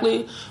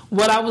exactly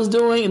what I was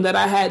doing and that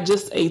I had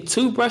just a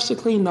toothbrush to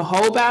clean the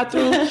whole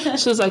bathroom,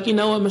 she was like, you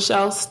know what,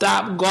 Michelle,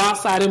 stop, go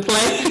outside and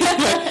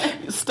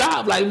play.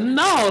 Stop. Like,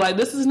 no, like,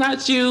 this is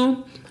not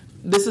you.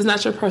 This is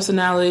not your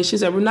personality. She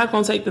said, we're not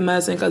going to take the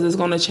medicine because it's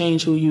going to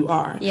change who you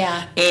are.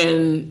 Yeah.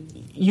 And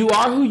you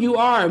are who you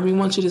are, and we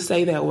want you to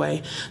stay that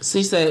way. So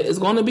she said, it's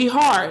going to be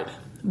hard,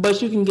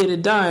 but you can get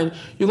it done.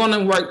 You're going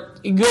to work.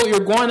 You're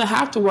going to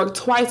have to work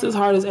twice as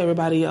hard as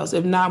everybody else,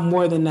 if not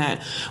more than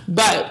that.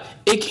 But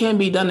it can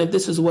be done if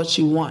this is what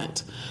you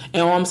want.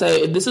 And what I'm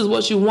saying, if this is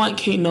what you want,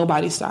 can't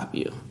nobody stop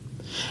you.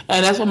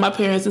 And that's what my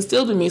parents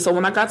instilled in me. So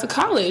when I got to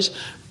college,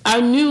 I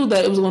knew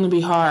that it was going to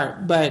be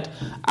hard, but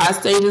I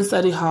stayed in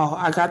study hall.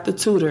 I got the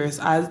tutors.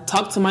 I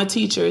talked to my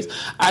teachers.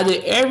 I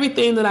did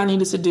everything that I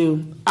needed to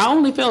do. I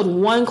only failed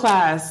one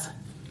class,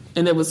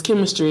 and it was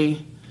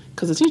chemistry,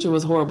 because the teacher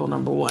was horrible,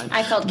 number one.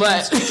 I failed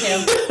chemistry,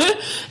 too.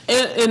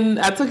 and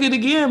I took it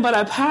again, but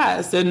I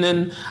passed. And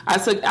then I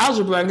took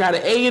algebra and got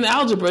an A in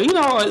algebra, you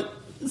know,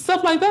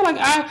 stuff like that.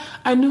 Like,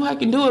 I knew I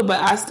could do it,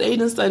 but I stayed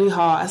in study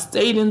hall. I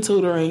stayed in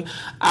tutoring.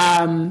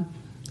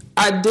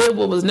 I did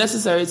what was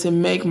necessary to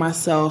make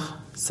myself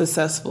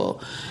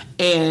successful.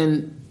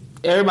 And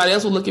everybody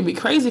else would look at me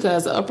crazy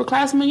because as an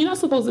upperclassman, you're not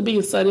supposed to be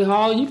in study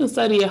hall. You can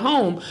study at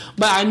home.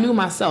 But I knew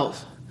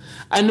myself.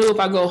 I knew if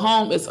I go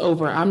home, it's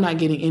over. I'm not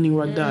getting any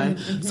work done.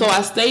 Mm-hmm. So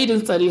I stayed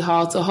in study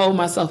hall to hold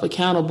myself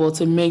accountable,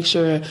 to make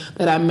sure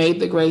that I made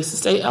the grades to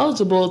stay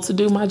eligible to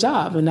do my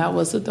job, and that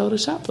was to throw the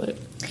shot put.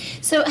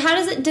 So how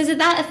does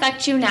that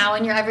affect you now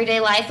in your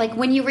everyday life? Like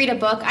when you read a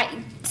book,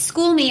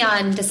 school me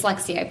on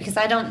dyslexia, because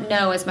I don't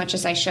know as much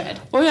as I should.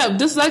 Well, yeah,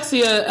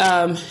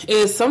 dyslexia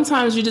is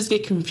sometimes you just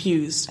get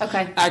confused.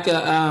 Okay. Like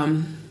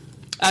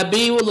a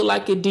B will look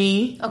like a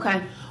D.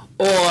 Okay.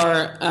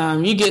 Or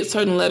you get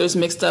certain letters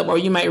mixed up, or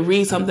you might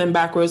read something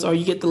backwards, or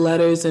you get the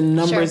letters and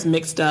numbers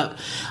mixed up.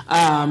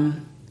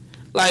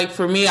 Like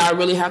for me, I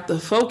really have to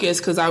focus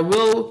because I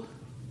will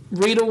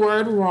read a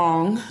word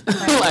wrong,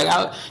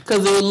 like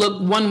because it will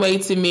look one way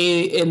to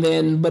me,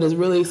 but it's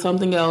really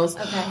something else.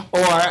 Okay.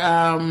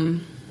 Or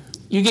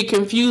you get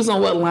confused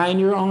on what line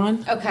you're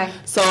on. Okay.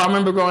 So I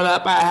remember growing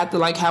up, I had to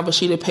like have a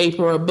sheet of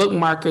paper or a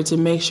bookmarker to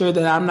make sure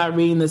that I'm not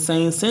reading the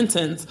same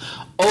sentence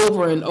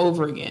over and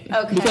over again.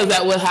 Okay. Because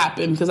that would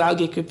happen, because I'll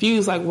get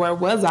confused, like, where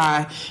was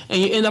I?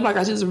 And you end up like,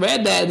 I just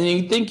read that, and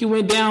you think you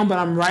went down, but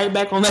I'm right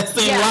back on that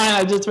same line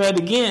I just read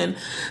again.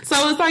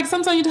 So it's like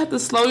sometimes you have to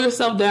slow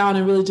yourself down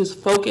and really just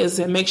focus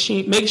and make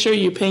sure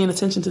you're paying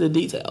attention to the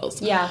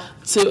details. Yeah.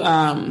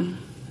 To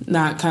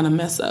not kind of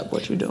mess up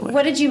what you're doing.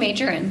 What did you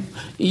major in?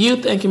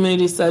 Youth and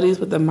Community Studies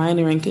with a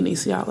minor in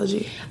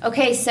kinesiology.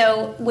 Okay,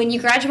 so when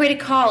you graduated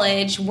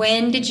college,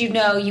 when did you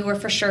know you were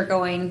for sure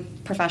going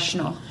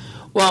professional?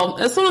 Well,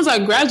 as soon as I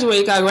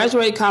graduated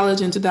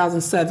college in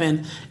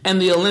 2007,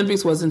 and the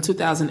Olympics was in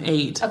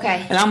 2008.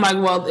 Okay. And I'm like,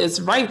 well,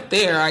 it's right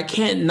there. I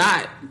can't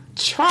not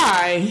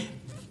try,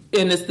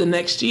 and it's the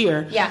next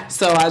year. Yeah.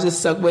 So I just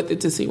stuck with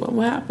it to see what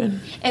would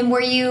happen. And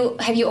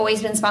have you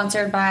always been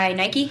sponsored by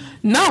Nike?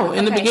 No.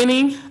 In the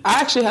beginning, I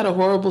actually had a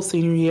horrible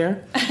senior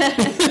year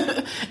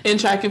in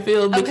track and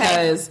field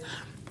because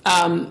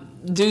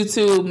due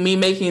to me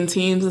making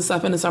teams and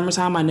stuff in the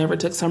summertime, I never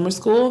took summer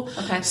school.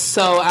 Okay.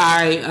 So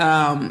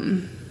I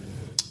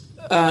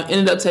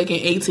ended up taking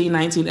 18,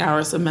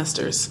 19-hour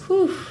semesters.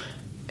 Whew.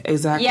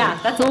 Exactly. Yeah,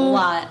 that's a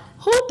lot.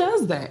 Who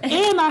does that?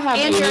 And I have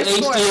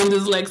ADHD and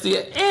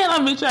dyslexia, and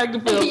I'm in track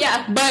and field.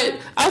 Yeah. But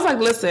I was like,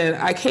 listen,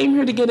 I came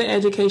here to get an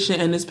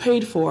education, and it's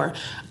paid for.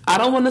 I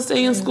don't want to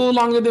stay in school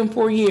longer than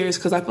 4 years,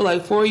 because I feel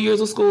like 4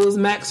 years of school is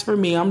max for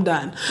me. I'm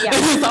done. Yeah.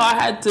 So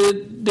I had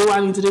to do what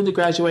I need to do to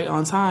graduate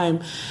on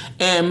time.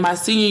 And my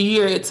senior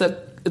year, it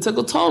took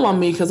a toll on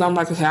me, because I'm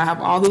like, okay, I have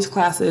all these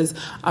classes.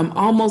 I'm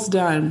almost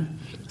done.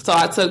 So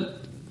I took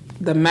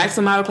the max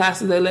amount of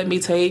classes they let me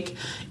take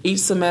each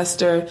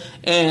semester,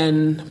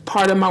 and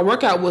part of my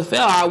workout would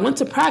fail. I went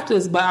to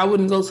practice, but I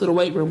wouldn't go to the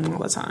weight room all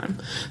the time.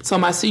 So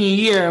my senior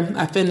year,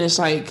 I finished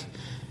like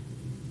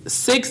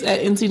 6th at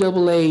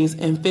NCAAs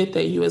and 5th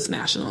at U.S.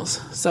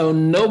 Nationals. So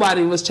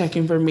nobody was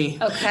checking for me.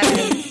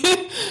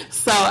 Okay.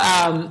 So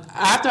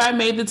after I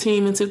made the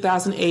team in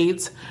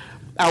 2008,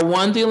 I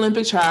won the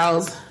Olympic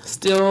trials.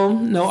 Still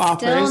no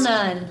offers. Still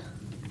none.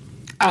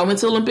 I went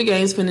to Olympic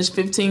Games, finished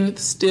 15th,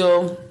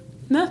 still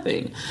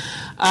Nothing.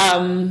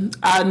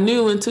 I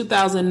knew in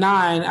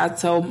 2009,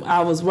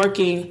 I was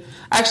working,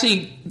 I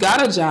actually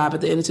got a job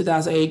at the end of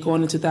 2008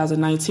 going into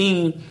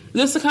 2019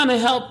 just to kind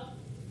of help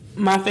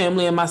my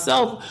family and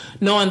myself,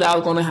 knowing that I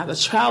was going to have to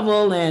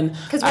travel. And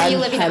because were you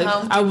living at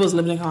home? I was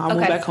living at home. I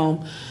moved back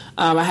home.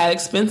 I had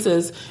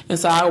expenses, and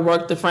so I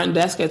worked the front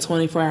desk at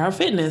 24 Hour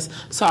Fitness.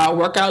 So I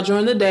work out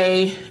during the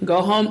day,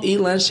 go home, eat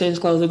lunch, change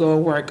clothes, and go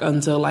to work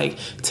until like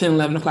 10,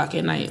 11 o'clock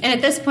at night. And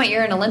at this point,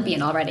 you're an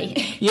Olympian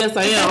already. Yes,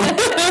 I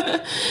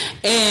am.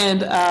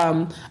 And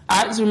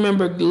I just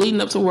remember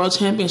leading up to World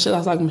Championship, I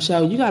was like,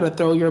 Michelle, you got to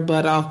throw your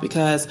butt off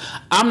because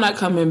I'm not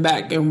coming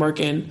back and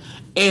working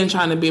and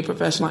trying to be a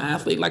professional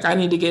athlete. Like, I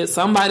need to get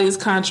somebody's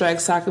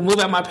contract so I can move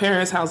out my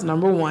parents' house,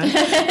 number one.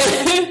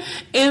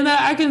 And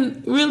that I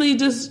can really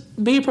just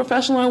be a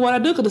professional in what I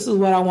do because this is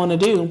what I want to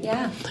do.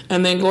 Yeah.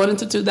 And then going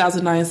into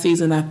 2009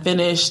 season, I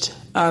finished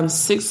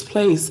 6th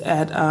place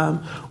at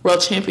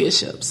World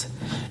Championships.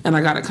 And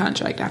I got a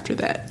contract after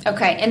that.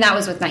 Okay. And that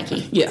was with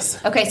Nike? Yes.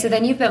 Okay. So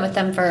then you've been with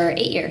them for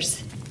 8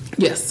 years?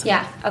 Yes.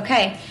 Yeah.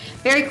 Okay.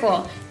 Very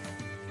cool.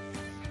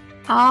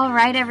 All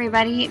right,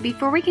 everybody.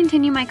 Before we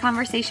continue my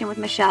conversation with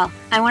Michelle,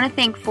 I want to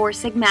thank Four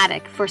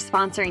Sigmatic for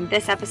sponsoring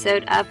this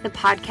episode of the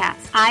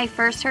podcast. I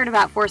first heard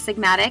about Four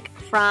Sigmatic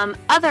from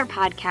other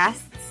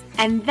podcasts,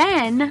 and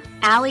then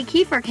Allie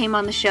Kiefer came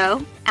on the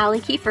show. Allie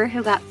Kiefer,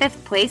 who got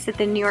 5th place at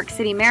the New York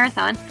City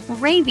Marathon,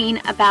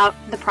 raving about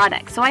the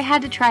product. So I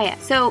had to try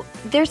it. So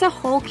there's a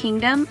whole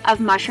kingdom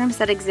of mushrooms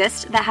that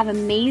exist that have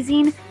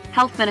amazing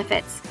health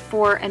benefits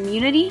for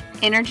immunity,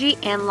 energy,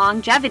 and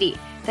longevity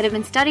that have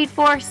been studied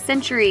for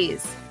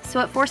centuries.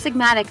 So at Four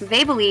Sigmatic,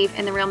 they believe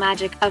in the real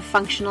magic of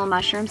functional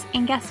mushrooms,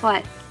 and guess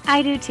what?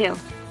 I do too.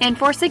 And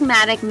Four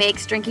Sigmatic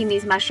makes drinking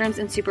these mushrooms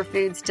and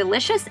superfoods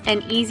delicious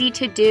and easy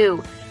to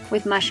do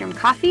with mushroom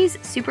coffees,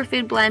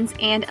 superfood blends,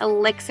 and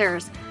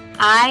elixirs.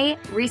 I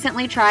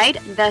recently tried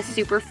the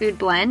superfood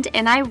blend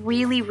and I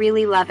really,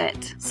 really love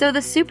it. So the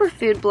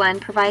superfood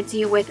blend provides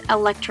you with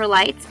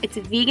electrolytes. It's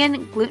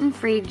vegan,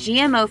 gluten-free,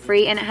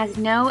 GMO-free, and it has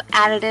no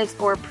additives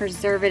or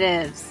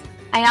preservatives.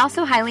 I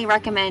also highly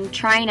recommend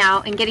trying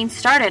out and getting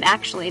started,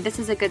 actually, this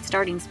is a good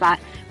starting spot,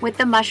 with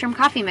the mushroom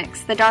coffee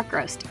mix, the dark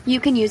roast. You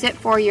can use it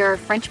for your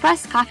French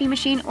press coffee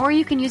machine or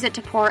you can use it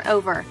to pour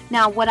over.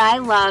 Now, what I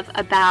love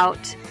about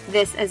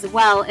this as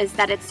well is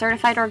that it's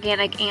certified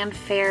organic and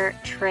fair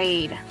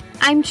trade.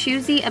 I'm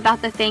choosy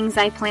about the things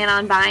I plan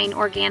on buying,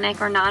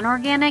 organic or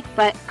non-organic,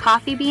 but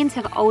coffee beans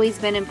have always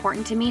been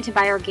important to me to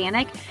buy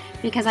organic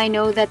because I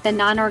know that the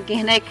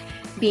non-organic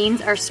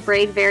beans are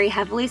sprayed very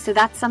heavily, so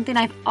that's something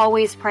I've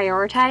always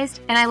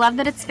prioritized. And I love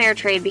that it's fair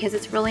trade because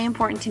it's really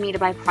important to me to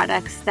buy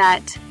products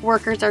that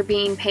workers are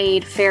being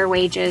paid fair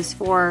wages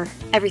for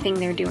everything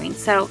they're doing.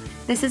 So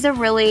this is a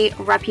really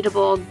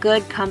reputable,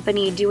 good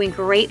company doing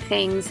great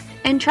things.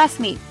 And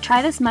trust me,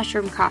 try this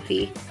mushroom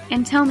coffee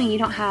and tell me you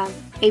don't have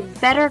a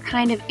better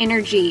kind of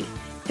energy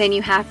than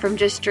you have from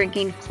just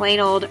drinking plain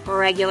old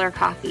regular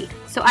coffee.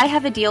 So I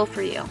have a deal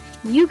for you.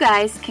 You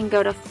guys can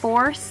go to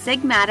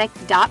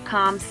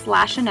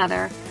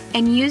foursigmatic.com/another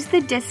and use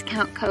the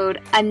discount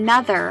code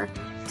ANOTHER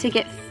to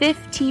get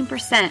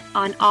 15%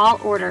 on all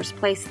orders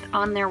placed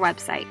on their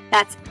website.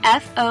 That's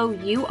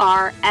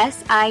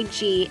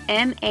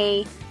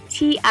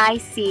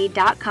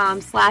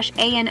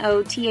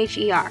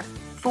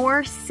foursigmatic.com/ANOTHER.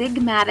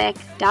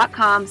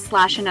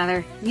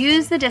 foursigmatic.com/another.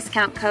 Use the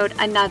discount code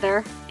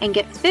ANOTHER and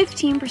get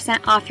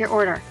 15% off your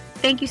order.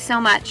 Thank you so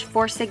much,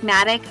 Four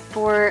Sigmatic,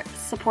 for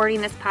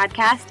supporting this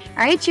podcast.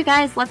 All right, you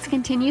guys, let's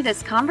continue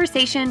this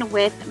conversation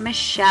with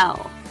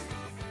Michelle.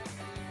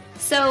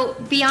 So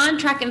beyond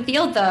track and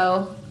field,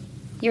 though,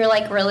 you're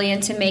like really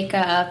into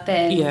makeup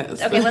and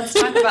yes. Okay, let's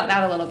talk about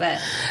that a little bit.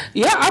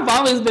 Yeah, I've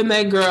always been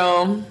that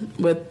girl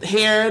with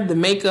hair, the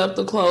makeup,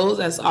 the clothes.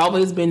 That's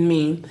always been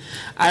me.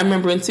 I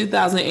remember in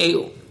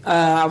 2008,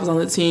 I was on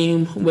the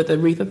team with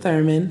Aretha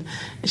Thurman.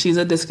 She's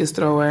a discus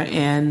thrower,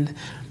 and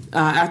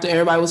after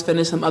everybody was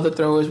finished, some other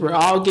throwers were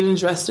all getting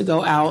dressed to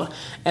go out.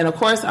 And of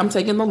course, I'm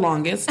taking the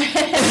longest.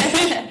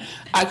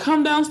 I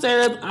come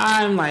downstairs,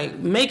 I'm like,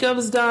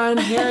 makeup's done,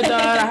 hair done,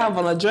 I have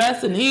on a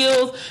dress and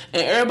heels,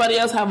 and everybody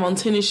else have on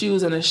tennis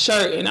shoes and a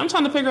shirt. And I'm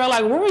trying to figure out,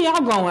 like, where are y'all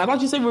going? I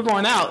thought you said we were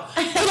going out.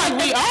 They're like,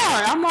 we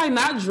are. I'm like,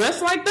 not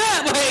dressed like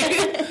that.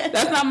 Like,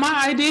 that's not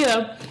my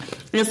idea.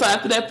 And so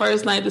after that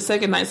first night, the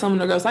second night, some of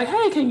the girls like,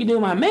 hey, can you do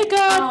my makeup?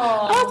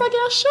 Aww. I was like,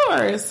 yeah,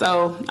 sure.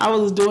 So I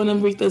was doing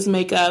Aretha's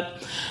makeup,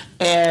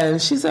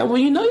 and she said, well,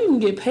 you know you can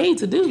get paid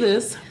to do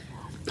this.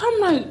 I'm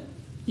like,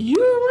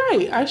 you're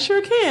right, I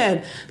sure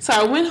can. So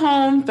I went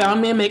home,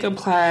 found me a makeup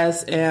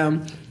class,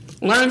 and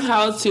learned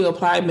how to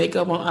apply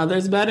makeup on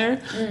others better.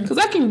 Because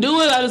I can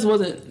do it, I just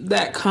wasn't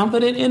that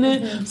confident in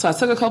it. Mm-hmm. So I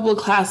took a couple of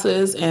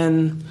classes,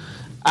 and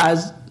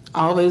I've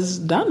always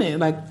done it.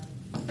 Like,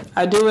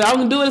 I do it. I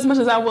don't do it as much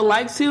as I would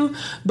like to,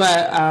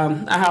 but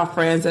I have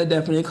friends that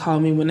definitely call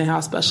me when they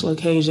have special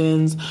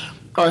occasions,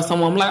 Or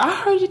someone like, I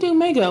heard you do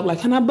makeup.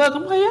 Like, can I book?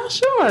 I'm like, yeah,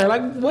 sure.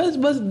 Like,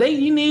 what date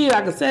you need?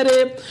 I can set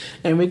it,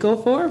 and we go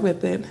forward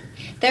with it.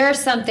 There is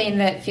something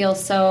that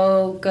feels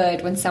so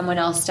good when someone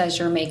else does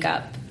your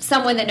makeup.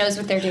 Someone that knows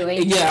what they're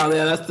doing. Yeah,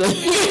 that's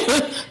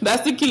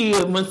the key.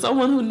 When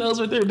someone who knows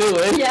what they're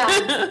doing.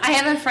 Yeah, I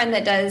have a friend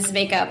that does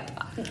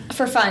makeup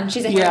for fun.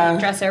 She's a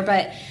hairdresser,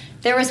 but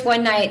there was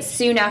one night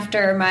soon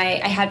after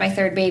I had my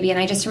third baby, and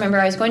I just remember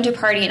I was going to a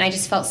party, and I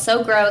just felt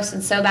so gross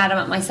and so bad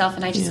about myself,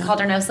 and I just called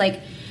her, and I was like,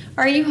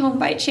 are you home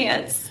by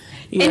chance?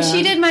 Yeah. And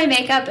she did my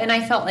makeup, and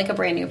I felt like a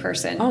brand new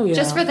person. Oh, yeah.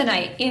 Just for the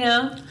night, you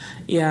know?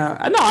 Yeah.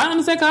 No, I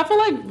understand. I feel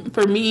like,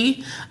 for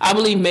me, I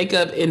believe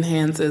makeup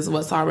enhances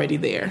what's already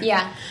there.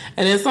 Yeah.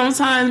 And then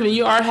sometimes when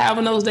you are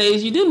having those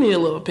days, you do need a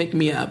little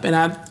pick-me-up.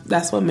 And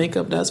that's what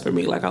makeup does for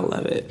me. Like, I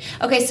love it.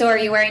 Okay, so are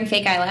you wearing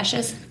fake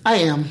eyelashes? I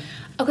am.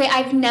 Okay,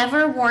 I've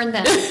never worn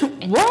them.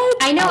 What?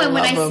 I know, and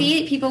when I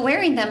see people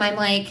wearing them, I'm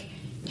like,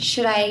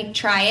 should I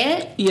try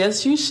it?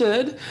 Yes, you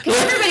should.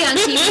 Because everybody on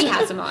TV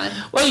has them on.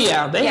 Well,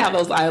 yeah, they have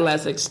those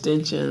eyelash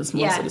extensions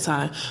most of the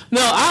time.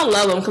 No, I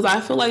love them because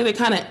I feel like they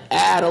kind of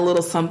add a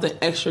little something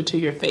extra to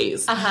your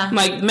face.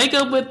 Like,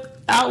 makeup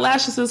without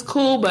lashes is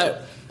cool,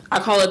 but I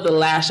call it the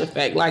lash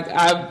effect. Like,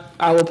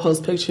 I will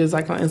post pictures,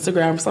 like, on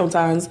Instagram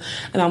sometimes,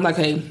 and I'm like,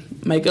 hey,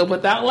 makeup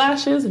without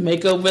lashes,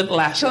 makeup with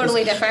lashes.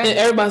 Totally different. And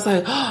everybody's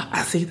like, oh,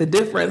 I see the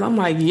difference. I'm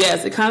like,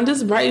 yes, it kind of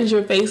just brightens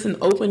your face and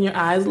open your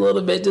eyes a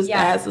little bit, just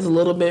adds a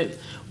little bit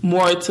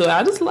more to it.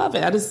 I just love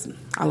it.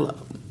 I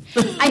love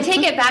it. I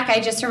take it back.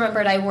 I just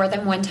remembered I wore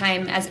them one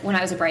time when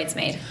I was a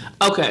bridesmaid.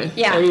 Okay.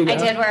 Yeah, I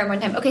did wear them one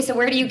time. Okay, so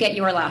where do you get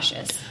your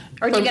lashes?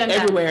 Or do you get them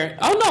everywhere?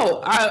 Oh,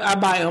 no. I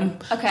buy them.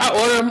 Okay. I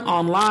order them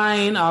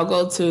online. I'll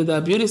go to the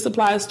beauty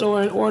supply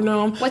store and order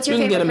them. What's your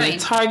favorite kind? You can get them at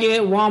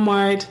Target,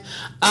 Walmart.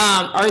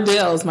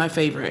 Ardell is my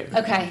favorite.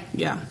 Okay.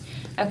 Yeah.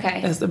 Okay.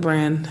 That's the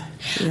brand.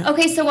 Yeah.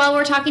 Okay, so while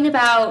we're talking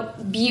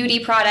about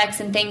beauty products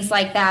and things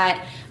like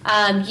that,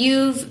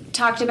 you've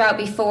talked about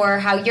before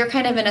how you're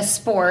kind of in a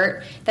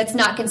sport that's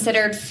not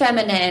considered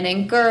feminine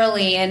and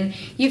girly, and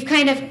you've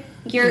kind of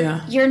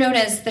you're known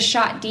as the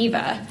shot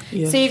diva.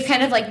 Yes. So you've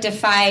kind of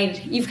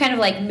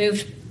like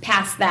moved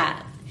past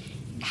that.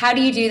 How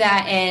do you do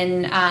that,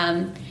 and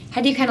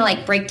how do you kind of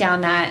like break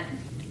down that,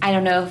 I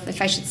don't know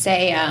if I should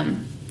say,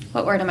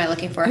 what word am I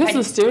looking for? It's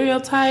a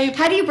stereotype.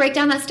 How do you break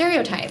down that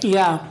stereotype?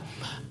 Yeah.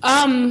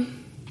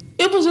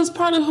 It was just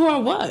part of who I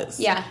was.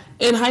 Yeah.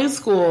 In high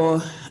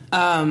school,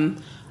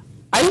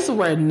 I used to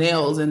wear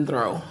nails and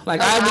throw. Like,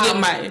 I had to get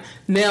my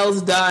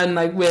nails done,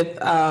 like, with,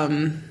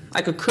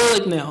 like,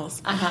 acrylic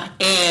nails.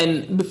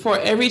 And before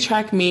every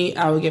track meet,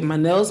 I would get my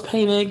nails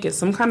painted, get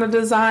some kind of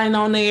design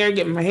on there,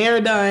 get my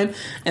hair done.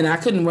 And I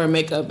couldn't wear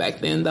makeup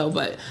back then, though,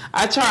 but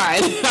I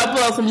tried. I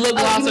put on some lip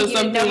gloss or something. You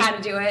didn't know how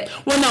to do it?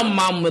 Well, no,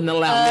 Mom wouldn't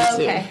allow me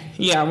to. Okay.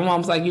 Yeah, my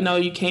mom's like,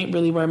 you can't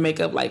really wear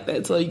makeup like that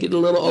until you get a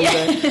little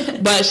older.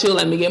 But she'll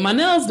let me get my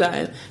nails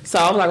done. So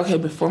I was like, okay,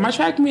 before my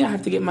track meet, I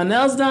have to get my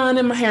nails done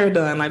and my hair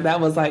done. Like,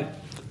 that was, like,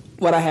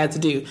 what I had to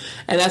do.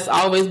 And that's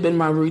always been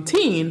my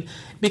routine,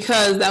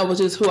 because that was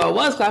just who I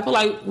was. Because I feel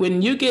like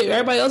when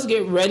everybody else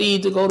get ready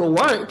to go to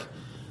work,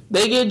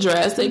 they get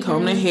dressed, they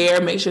comb their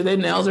hair, make sure their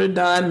nails are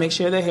done, make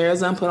sure their hair is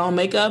done, put on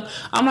makeup.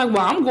 I'm like,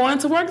 well, I'm going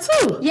to work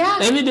too. Yeah.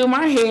 Let me do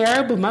my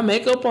hair, put my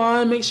makeup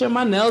on, make sure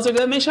my nails are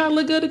good, make sure I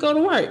look good to go to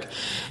work.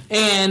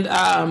 And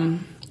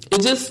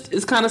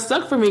it's kind of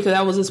stuck for me because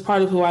that was just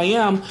part of who I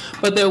am.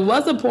 But there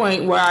was a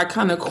point where I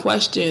kind of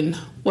questioned,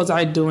 was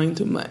I doing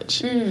too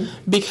much?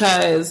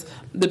 Because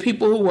the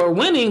people who were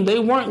winning, they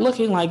weren't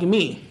looking like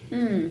me.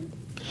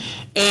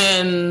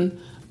 And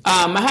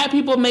I had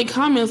people make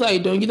comments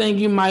like, don't you think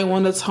you might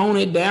want to tone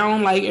it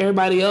down like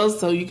everybody else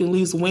so you can at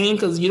least win?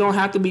 Because you don't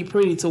have to be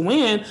pretty to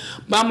win.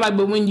 But I'm like,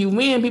 but when you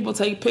win, people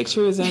take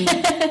pictures and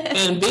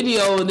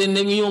video, and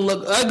then you don't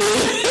look ugly.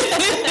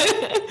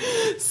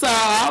 So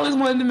I always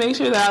wanted to make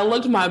sure that I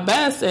looked my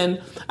best,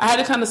 and I had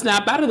to kind of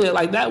snap out of there.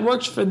 Like, that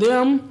works for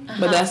them,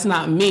 but that's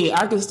not me.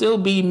 I can still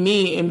be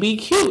me and be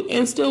cute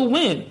and still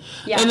win.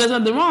 Yeah. And there's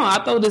nothing wrong.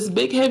 I throw this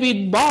big,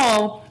 heavy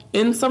ball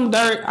in some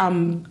dirt.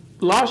 I'm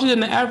larger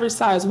than the average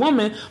size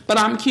woman, but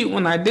I'm cute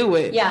when I do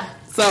it. Yeah.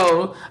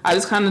 So I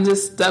just kind of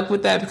just stuck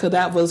with that because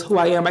that was who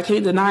I am. I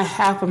can't deny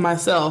half of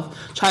myself,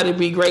 try to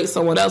be great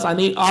someone else. I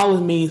need all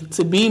of me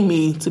to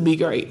be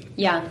great.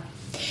 Yeah.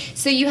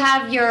 So you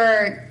have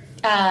your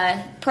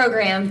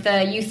program,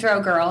 the You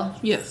Throw Girl.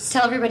 Yes.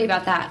 Tell everybody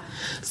about that.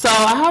 So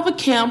I have a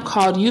camp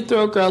called You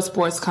Throw Girl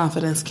Sports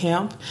Confidence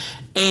Camp.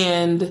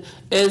 And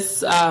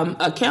it's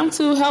a camp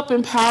to help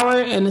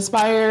empower and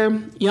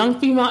inspire young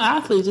female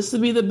athletes just to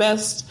be the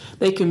best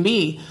they can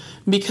be.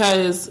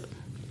 Because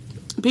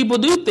people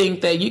do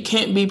think that you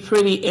can't be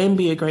pretty and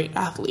be a great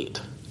athlete.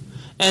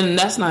 And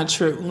that's not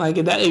true. Like,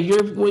 if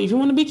you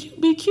want to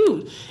be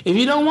cute. If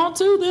you don't want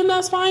to, then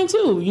that's fine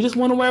too. You just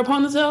want to wear a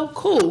ponytail,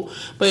 cool.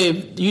 But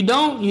if you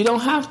don't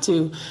have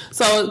to.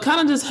 So it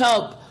kind of just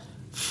helped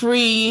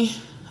free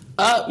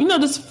up,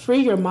 just free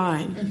your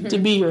mind to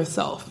be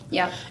yourself.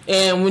 Yeah.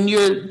 And when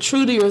you're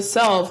true to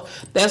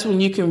yourself, that's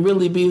when you can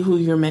really be who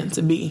you're meant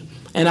to be.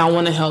 And I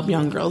want to help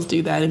young girls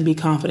do that and be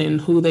confident in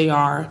who they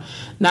are,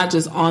 not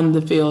just on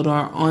the field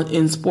or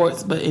in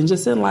sports, but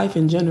just in life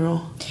in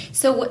general.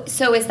 So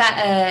is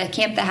that a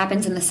camp that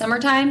happens in the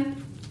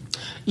summertime?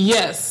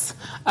 Yes.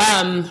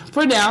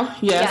 For now,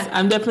 yes. Yeah.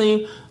 I'm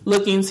definitely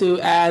looking to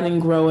add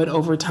and grow it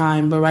over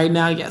time. But right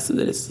now, yes, it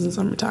is in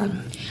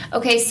summertime.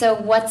 Okay, so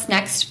what's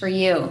next for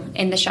you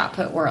in the shot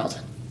put world?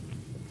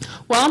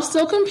 Well, I'm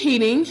still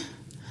competing.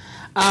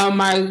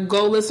 My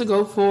goal is to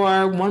go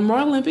for one more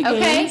Olympic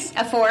Games. Okay,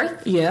 a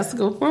fourth? Yes,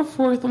 go for a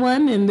fourth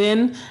one. And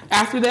then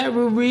after that,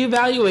 we'll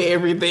reevaluate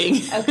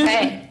everything.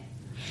 Okay.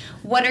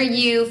 What are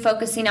you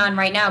focusing on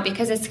right now?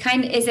 Because is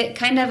it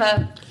kind of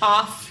a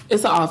off?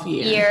 It's an off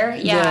year.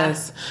 Yeah.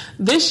 Yes.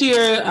 This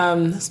year,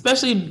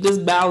 especially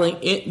just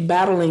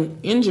battling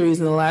injuries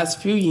in the last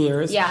few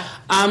years. Yeah.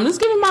 Just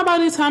giving my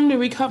body time to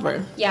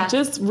recover. Yeah.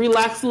 Just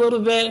relax a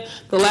little bit.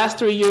 The last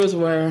 3 years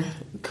were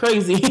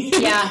crazy.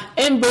 Yeah.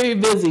 And very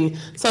busy.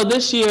 So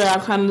this year, I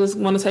kind of just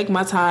want to take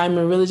my time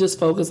and really just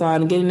focus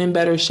on getting in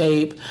better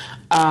shape,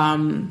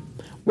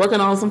 working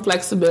on some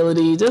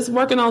flexibility, just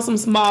working on some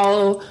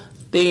small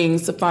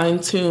things to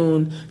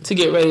fine-tune to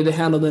get ready to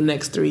handle the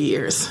next 3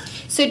 years.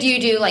 So do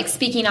you do like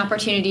speaking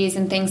opportunities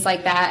and things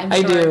like that?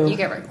 I do. You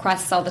get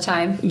requests all the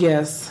time.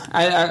 Yes.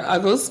 I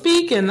go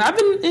speak, and I've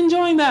been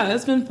enjoying that.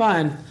 It's been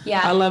fun. Yeah.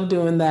 I love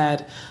doing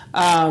that.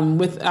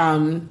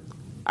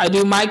 I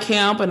do my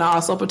camp, and I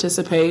also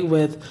participate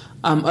with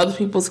other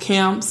people's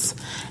camps,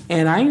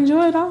 and I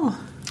enjoy it all.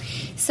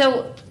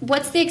 So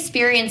what's the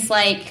experience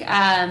like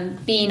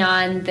being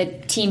on the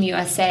Team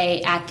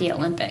USA at the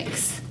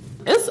Olympics?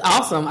 It's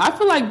awesome. I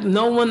feel like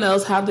no one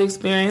else have the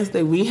experience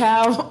that we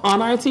have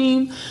on our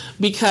team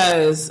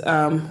because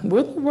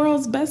we're the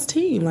world's best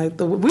team. We're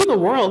the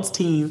world's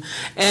team.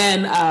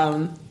 And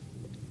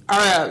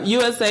our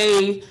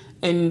USA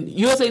and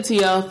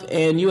USATF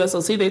and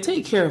USOC, they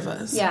take care of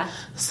us. Yeah.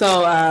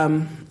 So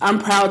I'm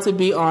proud to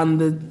be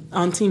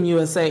on Team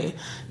USA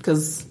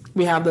because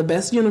we have the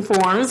best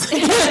uniforms,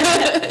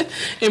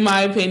 in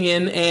my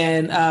opinion,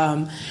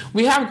 and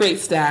we have great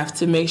staff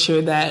to make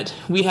sure that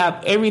we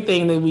have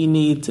everything that we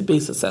need to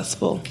be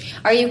successful.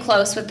 Are you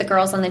close with the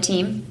girls on the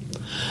team?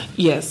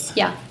 Yes.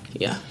 Yeah.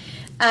 Yeah.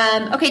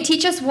 Okay,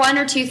 teach us one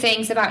or two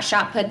things about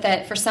shot put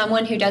that for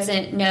someone who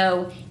doesn't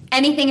know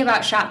anything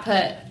about shot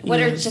put, what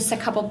are just a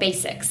couple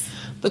basics?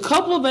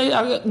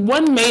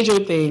 One major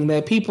thing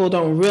that people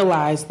don't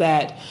realize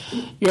that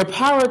your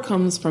power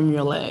comes from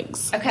your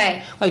legs.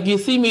 Okay. Like you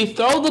see me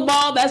throw the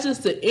ball, that's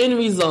just the end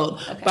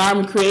result. Okay. But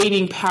I'm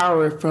creating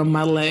power from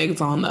my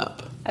legs on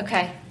up.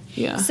 Okay.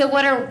 Yeah. So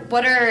what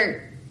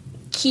are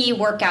key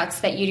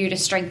workouts that you do to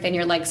strengthen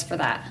your legs for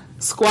that?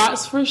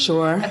 Squats for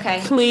sure.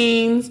 Okay.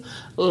 Cleans,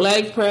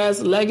 leg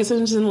press, leg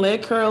extension,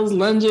 leg curls,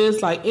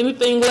 lunges, like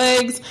anything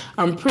legs,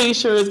 I'm pretty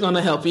sure it's going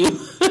to help you.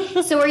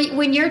 So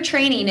when you're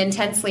training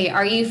intensely,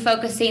 are you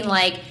focusing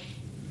like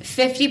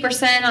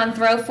 50% on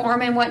throw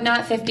form and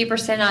whatnot,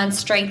 50% on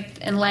strength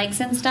and legs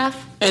and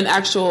stuff? And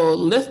actual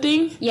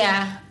lifting?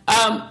 Yeah.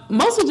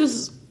 Mostly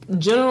just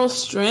general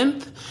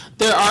strength.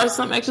 There are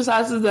some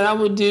exercises that I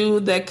would do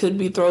that could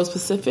be throw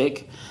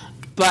specific,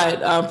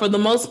 but for the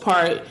most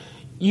part,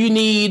 you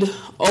need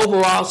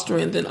overall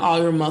strength in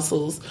all your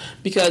muscles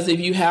because if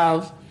you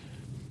have,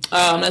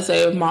 let's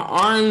say if my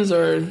arms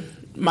or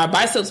my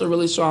biceps are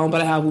really strong,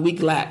 but I have weak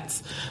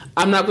lats,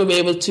 I'm not going to be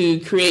able to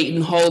create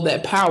and hold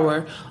that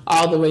power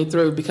all the way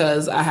through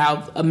because I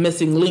have a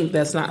missing link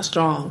that's not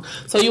strong.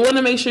 So you want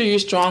to make sure you're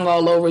strong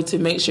all over to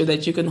make sure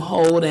that you can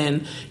hold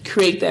and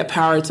create that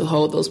power to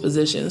hold those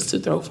positions to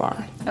throw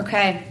far.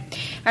 Okay.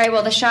 All right,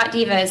 well, the Shot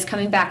Diva is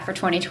coming back for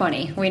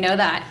 2020. We know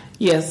that.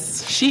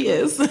 Yes, she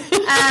is. All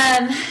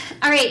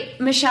right,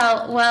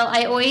 Michelle, well,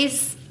 I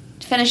always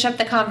finish up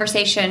the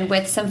conversation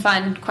with some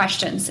fun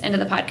questions, into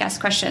the podcast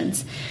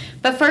questions.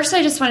 But first,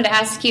 I just wanted to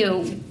ask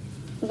you,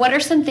 what are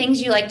some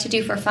things you like to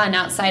do for fun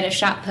outside of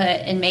shot put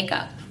and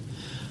makeup?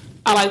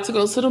 I like to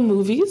go to the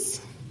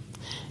movies,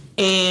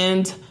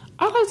 and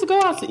I like to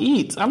go out to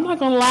eat. I'm not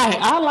going to lie.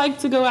 I like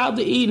to go out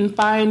to eat and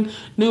find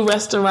new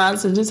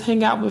restaurants and just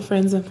hang out with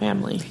friends and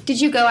family. Did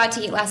you go out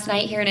to eat last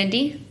night here in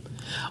Indy?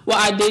 Well,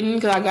 I didn't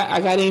because I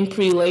got in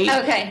pretty late.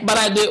 Okay. But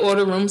I did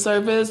order room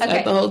service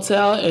at the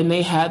hotel, and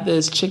they had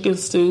this chicken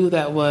stew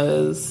that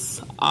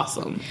was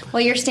awesome.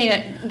 Well, you're staying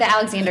at the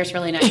Alexander's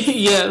really nice.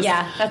 Yes.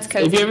 Yeah, that's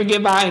cozy. If you ever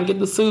get by and get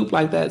the soup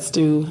like that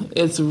stew,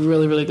 it's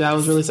really, really good. I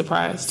was really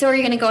surprised. So are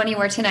you going to go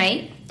anywhere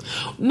tonight?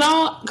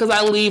 No, because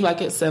I leave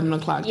like at 7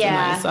 o'clock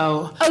tonight.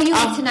 So you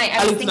leave tonight.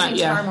 I was thinking tonight,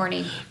 tomorrow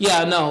morning.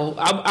 Yeah, no.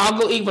 I'll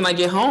go eat when I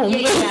get home.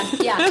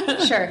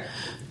 Yeah, sure.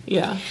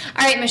 Yeah.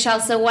 All right,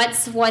 Michelle, so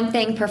what's one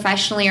thing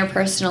professionally or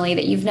personally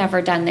that you've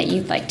never done that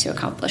you'd like to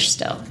accomplish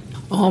still?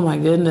 Oh, my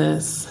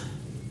goodness.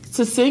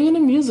 To sing in a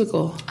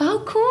musical.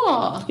 Oh,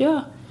 cool.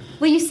 Yeah.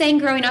 Well, you sang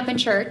growing up in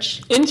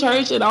church. In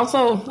church, and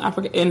also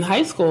in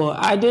high school,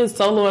 I did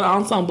solo and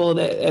ensemble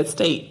at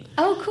State.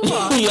 Oh,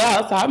 cool.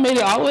 Yeah, so I made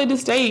it all the way to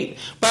State.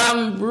 But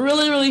I'm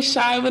really, really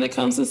shy when it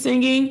comes to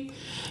singing.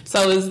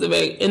 So it's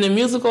in the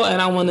musical,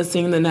 and I want to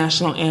sing the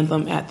national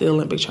anthem at the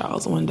Olympic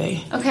trials one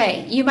day.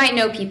 Okay, you might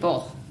know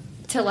people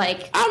to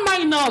like. I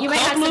might know a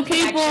couple of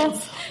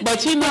people,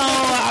 but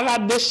I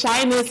got this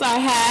shyness I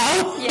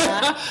have.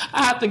 Yeah.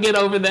 I have to get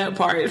over that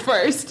part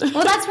first.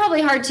 Well, that's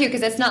probably hard too,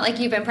 because it's not like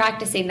you've been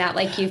practicing that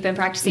like you've been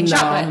practicing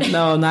shot put.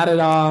 No, not at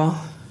all.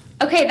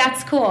 Okay,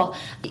 that's cool.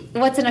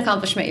 What's an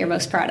accomplishment you're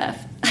most proud of?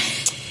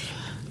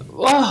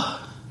 Well,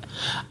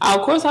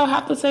 of course, I'll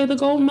have to say the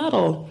gold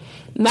medal.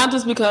 Not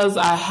just because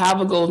I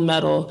have a gold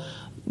medal,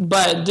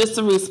 but just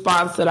the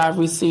response that I've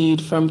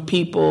received from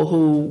people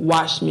who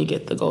watched me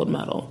get the gold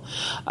medal.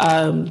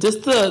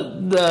 Just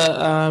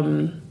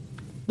the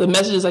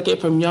messages I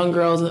get from young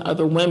girls and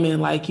other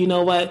women, like, you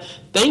know what,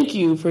 thank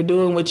you for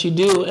doing what you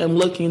do and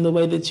looking the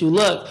way that you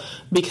look,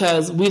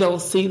 because we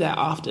don't see that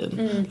often.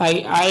 Mm.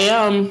 Like, I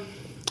am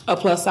a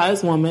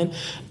plus-size woman,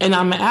 and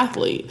I'm an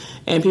athlete,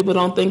 and people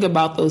don't think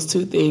about those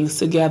two things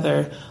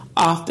together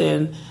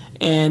often,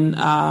 and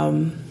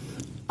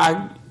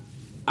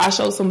I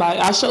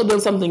showed them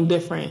something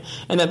different,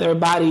 and that their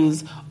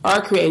bodies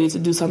are created to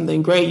do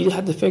something great. You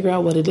have to figure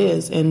out what it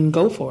is and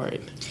go for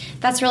it.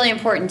 That's really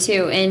important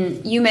too.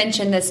 And you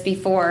mentioned this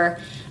before,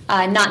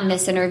 not in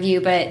this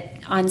interview, but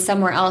on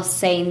somewhere else,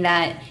 saying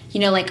that,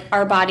 like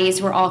our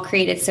bodies were all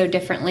created so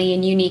differently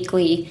and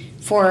uniquely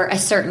for a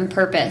certain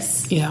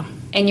purpose. Yeah.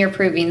 And you're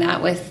proving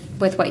that with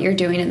what you're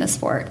doing in the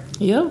sport.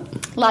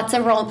 Yep. Lots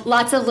of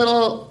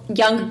little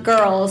young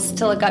girls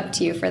to look up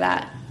to you for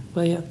that.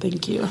 Well, yeah,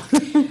 thank you.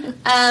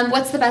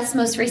 What's the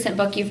most recent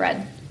book you've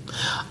read?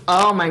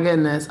 Oh, my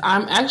goodness.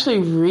 I'm actually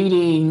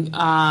reading,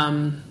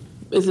 I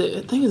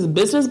think it's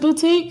Business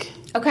Boutique.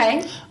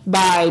 Okay.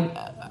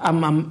 By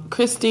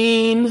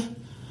Christine,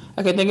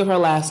 I can't think of her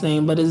last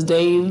name, but it's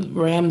Dave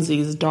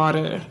Ramsey's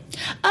daughter.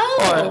 Oh.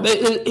 Or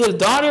his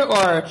daughter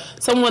or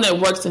someone that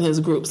works in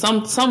his group,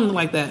 something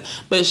like that.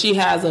 But she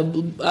has a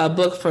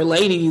book for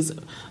ladies,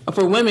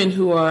 for women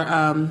who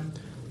are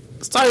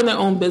starting their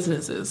own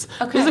businesses.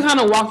 Okay. Just to kind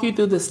of walk you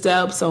through the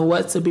steps on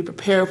what to be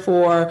prepared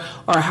for,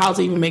 or how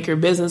to even make your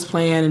business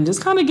plan, and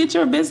just kind of get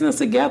your business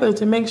together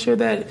to make sure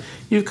that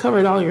you've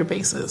covered all your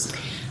bases.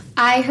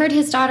 I heard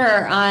his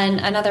daughter on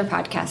another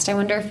podcast. I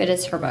wonder if it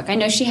is her book. I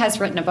know she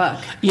has written a book.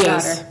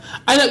 Yes.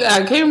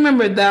 I can't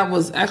remember if that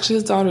was actually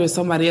his daughter or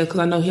somebody else, because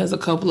I know he has a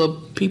couple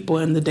of people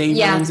in the Dave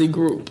Ramsey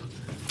group.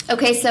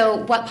 Okay, so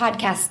what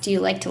podcasts do you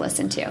like to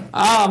listen to?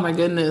 Oh, my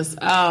goodness.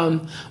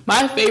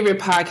 My favorite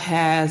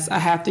podcast, I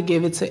have to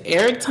give it to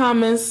Eric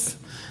Thomas.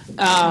 He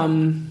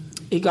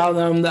called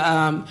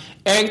him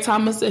Eric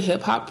Thomas, the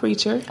hip hop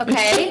preacher.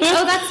 Okay.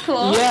 Oh, that's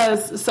cool.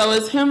 Yes. So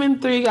it's him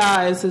and three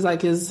guys. It's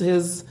like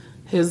his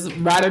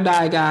ride or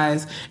die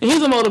guys. And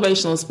he's a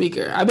motivational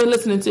speaker. I've been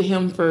listening to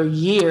him for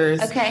years.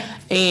 Okay.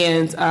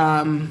 And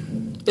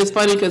it's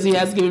funny because he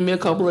has given me a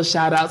couple of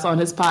shout outs on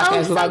his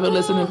podcast because I've been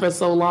listening for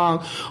so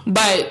long.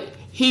 But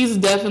he's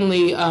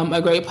definitely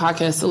a great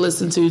podcast to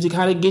listen to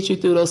kind of get you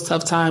through those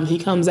tough times. He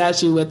comes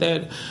at you with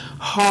that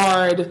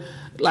hard,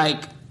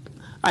 like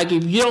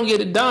if you don't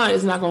get it done,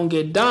 it's not going to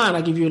get done.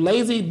 Like if you're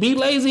lazy, be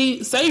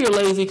lazy. Say you're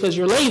lazy because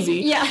you're lazy.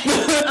 Yeah,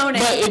 own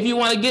it. But if you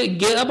want to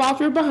get up off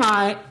your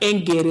behind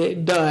and get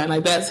it done,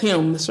 like that's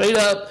him, straight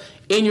up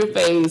in your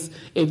face.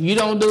 If you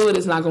don't do it,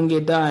 it's not going to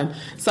get done.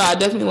 So I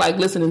definitely like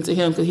listening to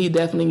him because he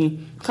definitely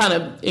kind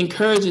of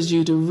encourages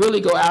you to really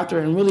go after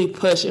and really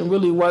push and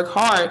really work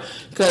hard,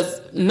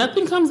 because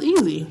nothing comes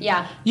easy.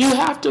 Yeah. You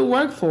have to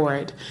work for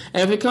it.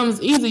 And if it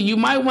comes easy, you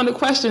might want to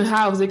question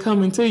how is it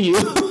coming to you.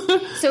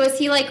 So is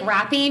he like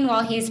rapping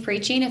while he's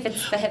preaching if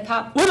it's the hip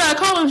hop? Well, I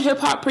call him hip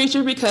hop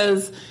preacher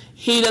because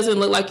he doesn't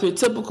look like your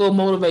typical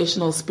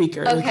motivational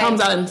speaker. Okay. He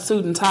comes out in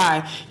suit and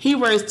tie. He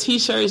wears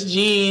T-shirts,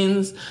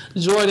 jeans,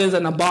 Jordans,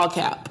 and a ball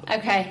cap.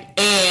 Okay.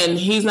 And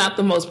he's not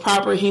the most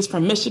proper. He's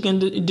from Michigan,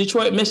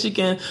 Detroit,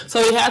 Michigan.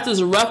 So he has this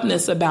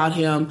roughness about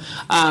him.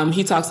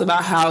 He talks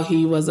about how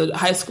he was a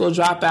high school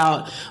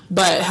dropout,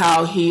 but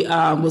how he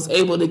was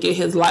able to get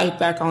his life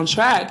back on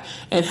track,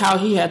 and how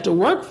he had to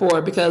work for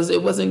it because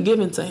it wasn't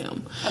given to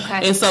him.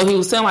 Okay. And so he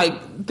was saying,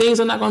 like, things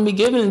are not going to be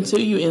given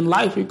to you in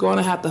life. You're going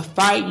to have to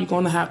fight. You're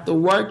going to have to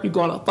work. You're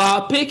going to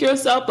fall. Pick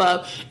yourself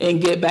up and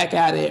get back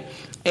at it.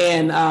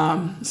 And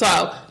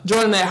so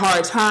during that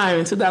hard time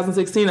in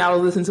 2016, I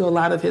was listening to a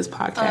lot of his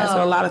podcasts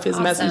or a lot of his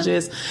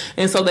messages.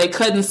 And so they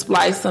cut and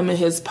splice some of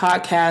his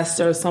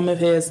podcasts or some of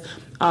his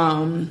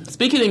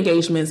speaking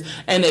engagements,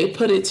 and they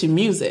put it to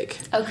music.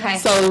 Okay.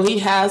 So he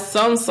has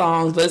some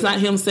songs, but it's not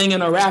him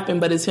singing or rapping,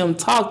 but it's him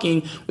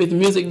talking with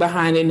music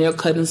behind it, and they'll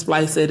cut and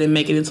splice it and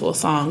make it into a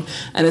song.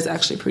 And it's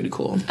actually pretty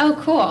cool. Oh,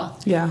 cool.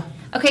 Yeah.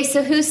 Okay,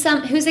 so who's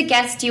a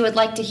guest you would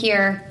like to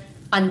hear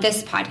on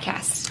this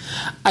podcast?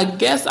 A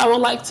guest I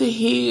would like to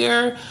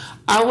hear,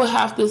 I would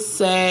have to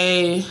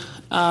say,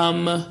 I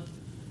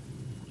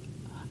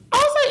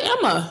would say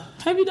Emma.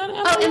 Have you done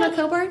Emma? Oh, Emma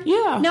Coburn?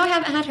 Yeah. No, I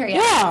haven't had her yet.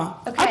 Yeah.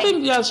 Okay. I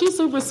think, she's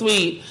super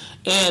sweet.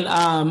 And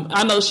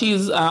I know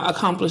she's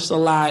accomplished a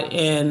lot,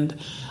 and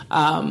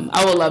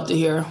I would love to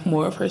hear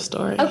more of her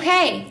story.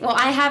 Okay. Well,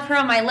 I have her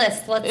on my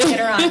list. Let's get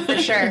her on for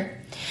sure.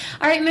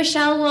 All right,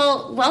 Michelle,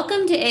 well,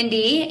 welcome to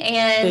Indy.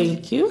 And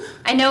thank you.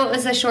 I know it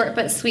was a short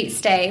but sweet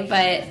stay,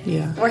 but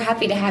we're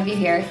happy to have you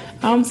here.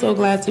 I'm so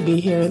glad to be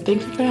here.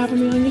 Thank you for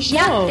having me on your show.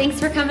 Yeah, thanks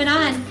for coming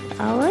on.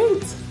 All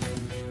right.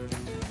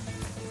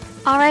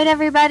 All right,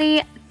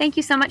 everybody. Thank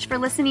you so much for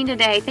listening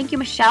today. Thank you,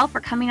 Michelle,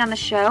 for coming on the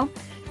show.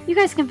 You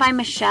guys can find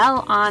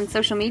Michelle on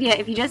social media.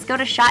 If you just go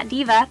to Shot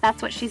Diva,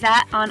 that's what she's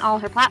at on all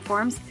her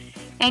platforms.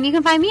 And you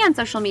can find me on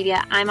social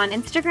media. I'm on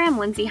Instagram,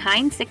 Lindsay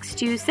Hein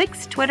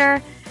 626, Twitter,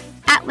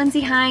 at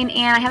Lindsay Hein,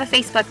 and I have a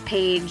Facebook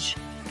page.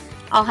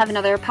 I'll have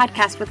another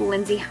podcast with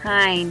Lindsay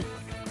Hein.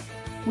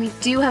 We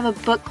do have a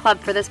book club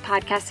for this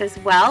podcast as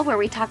well, where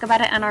we talk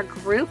about it on our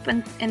group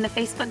and in the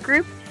Facebook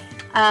group.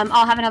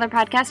 I'll have another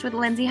podcast with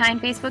Lindsay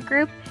Hein Facebook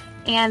group.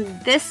 And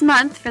this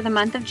month, for the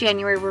month of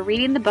January, we're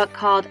reading the book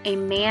called A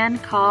Man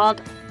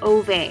Called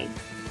Ove. I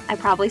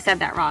probably said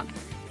that wrong.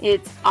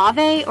 It's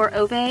Ave or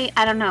Ove,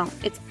 I don't know.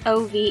 It's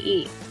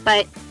O-V-E.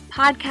 But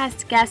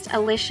podcast guest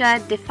Alicia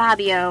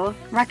DeFabio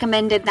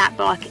recommended that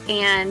book,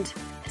 and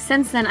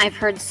since then I've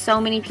heard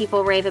so many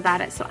people rave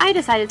about it, so I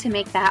decided to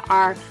make that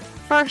our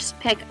first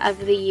pick of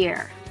the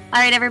year. All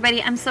right,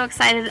 everybody, I'm so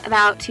excited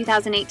about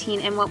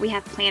 2018 and what we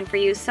have planned for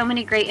you. So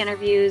many great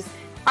interviews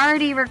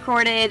already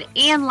recorded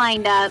and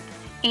lined up,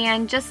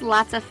 and just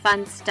lots of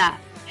fun stuff.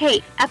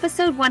 Hey,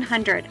 episode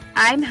 100,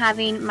 I'm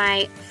having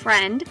my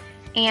friend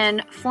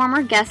and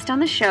former guest on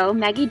the show,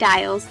 Maggie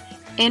Dials,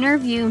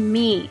 interview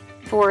me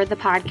for the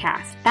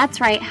podcast.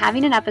 That's right,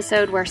 having an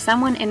episode where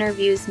someone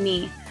interviews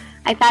me.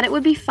 I thought it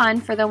would be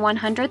fun for the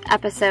 100th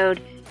episode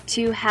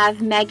to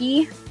have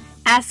Maggie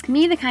ask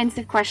me the kinds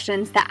of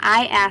questions that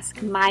I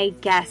ask my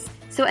guests.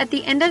 So at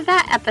the end of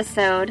that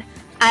episode,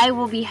 I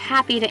will be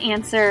happy to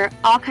answer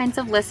all kinds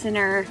of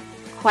listener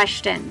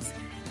questions.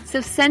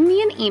 So send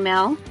me an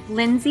email,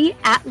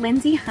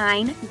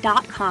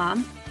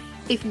 lindsay@lindsayhein.com,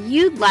 if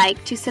you'd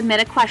like to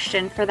submit a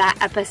question for that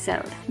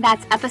episode.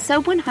 That's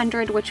episode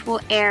 100, which will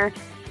air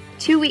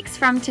 2 weeks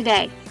from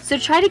today. So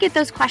try to get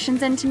those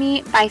questions into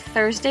me by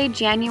Thursday,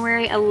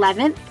 January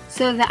 11th,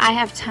 so that I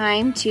have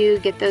time to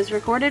get those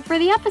recorded for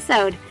the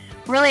episode.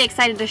 Really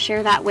excited to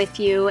share that with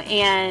you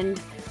and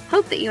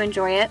hope that you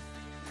enjoy it.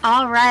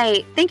 All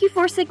right. Thank you,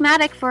 Four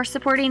Sigmatic, for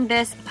supporting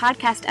this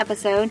podcast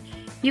episode.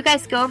 You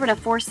guys go over to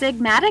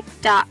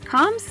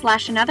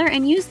foursigmatic.com/another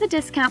and use the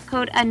discount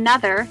code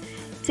ANOTHER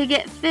to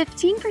get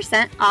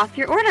 15% off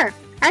your order.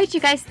 All right,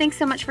 you guys, thanks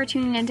so much for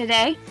tuning in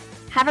today.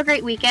 Have a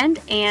great weekend,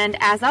 and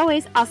as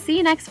always, I'll see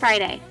you next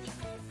Friday.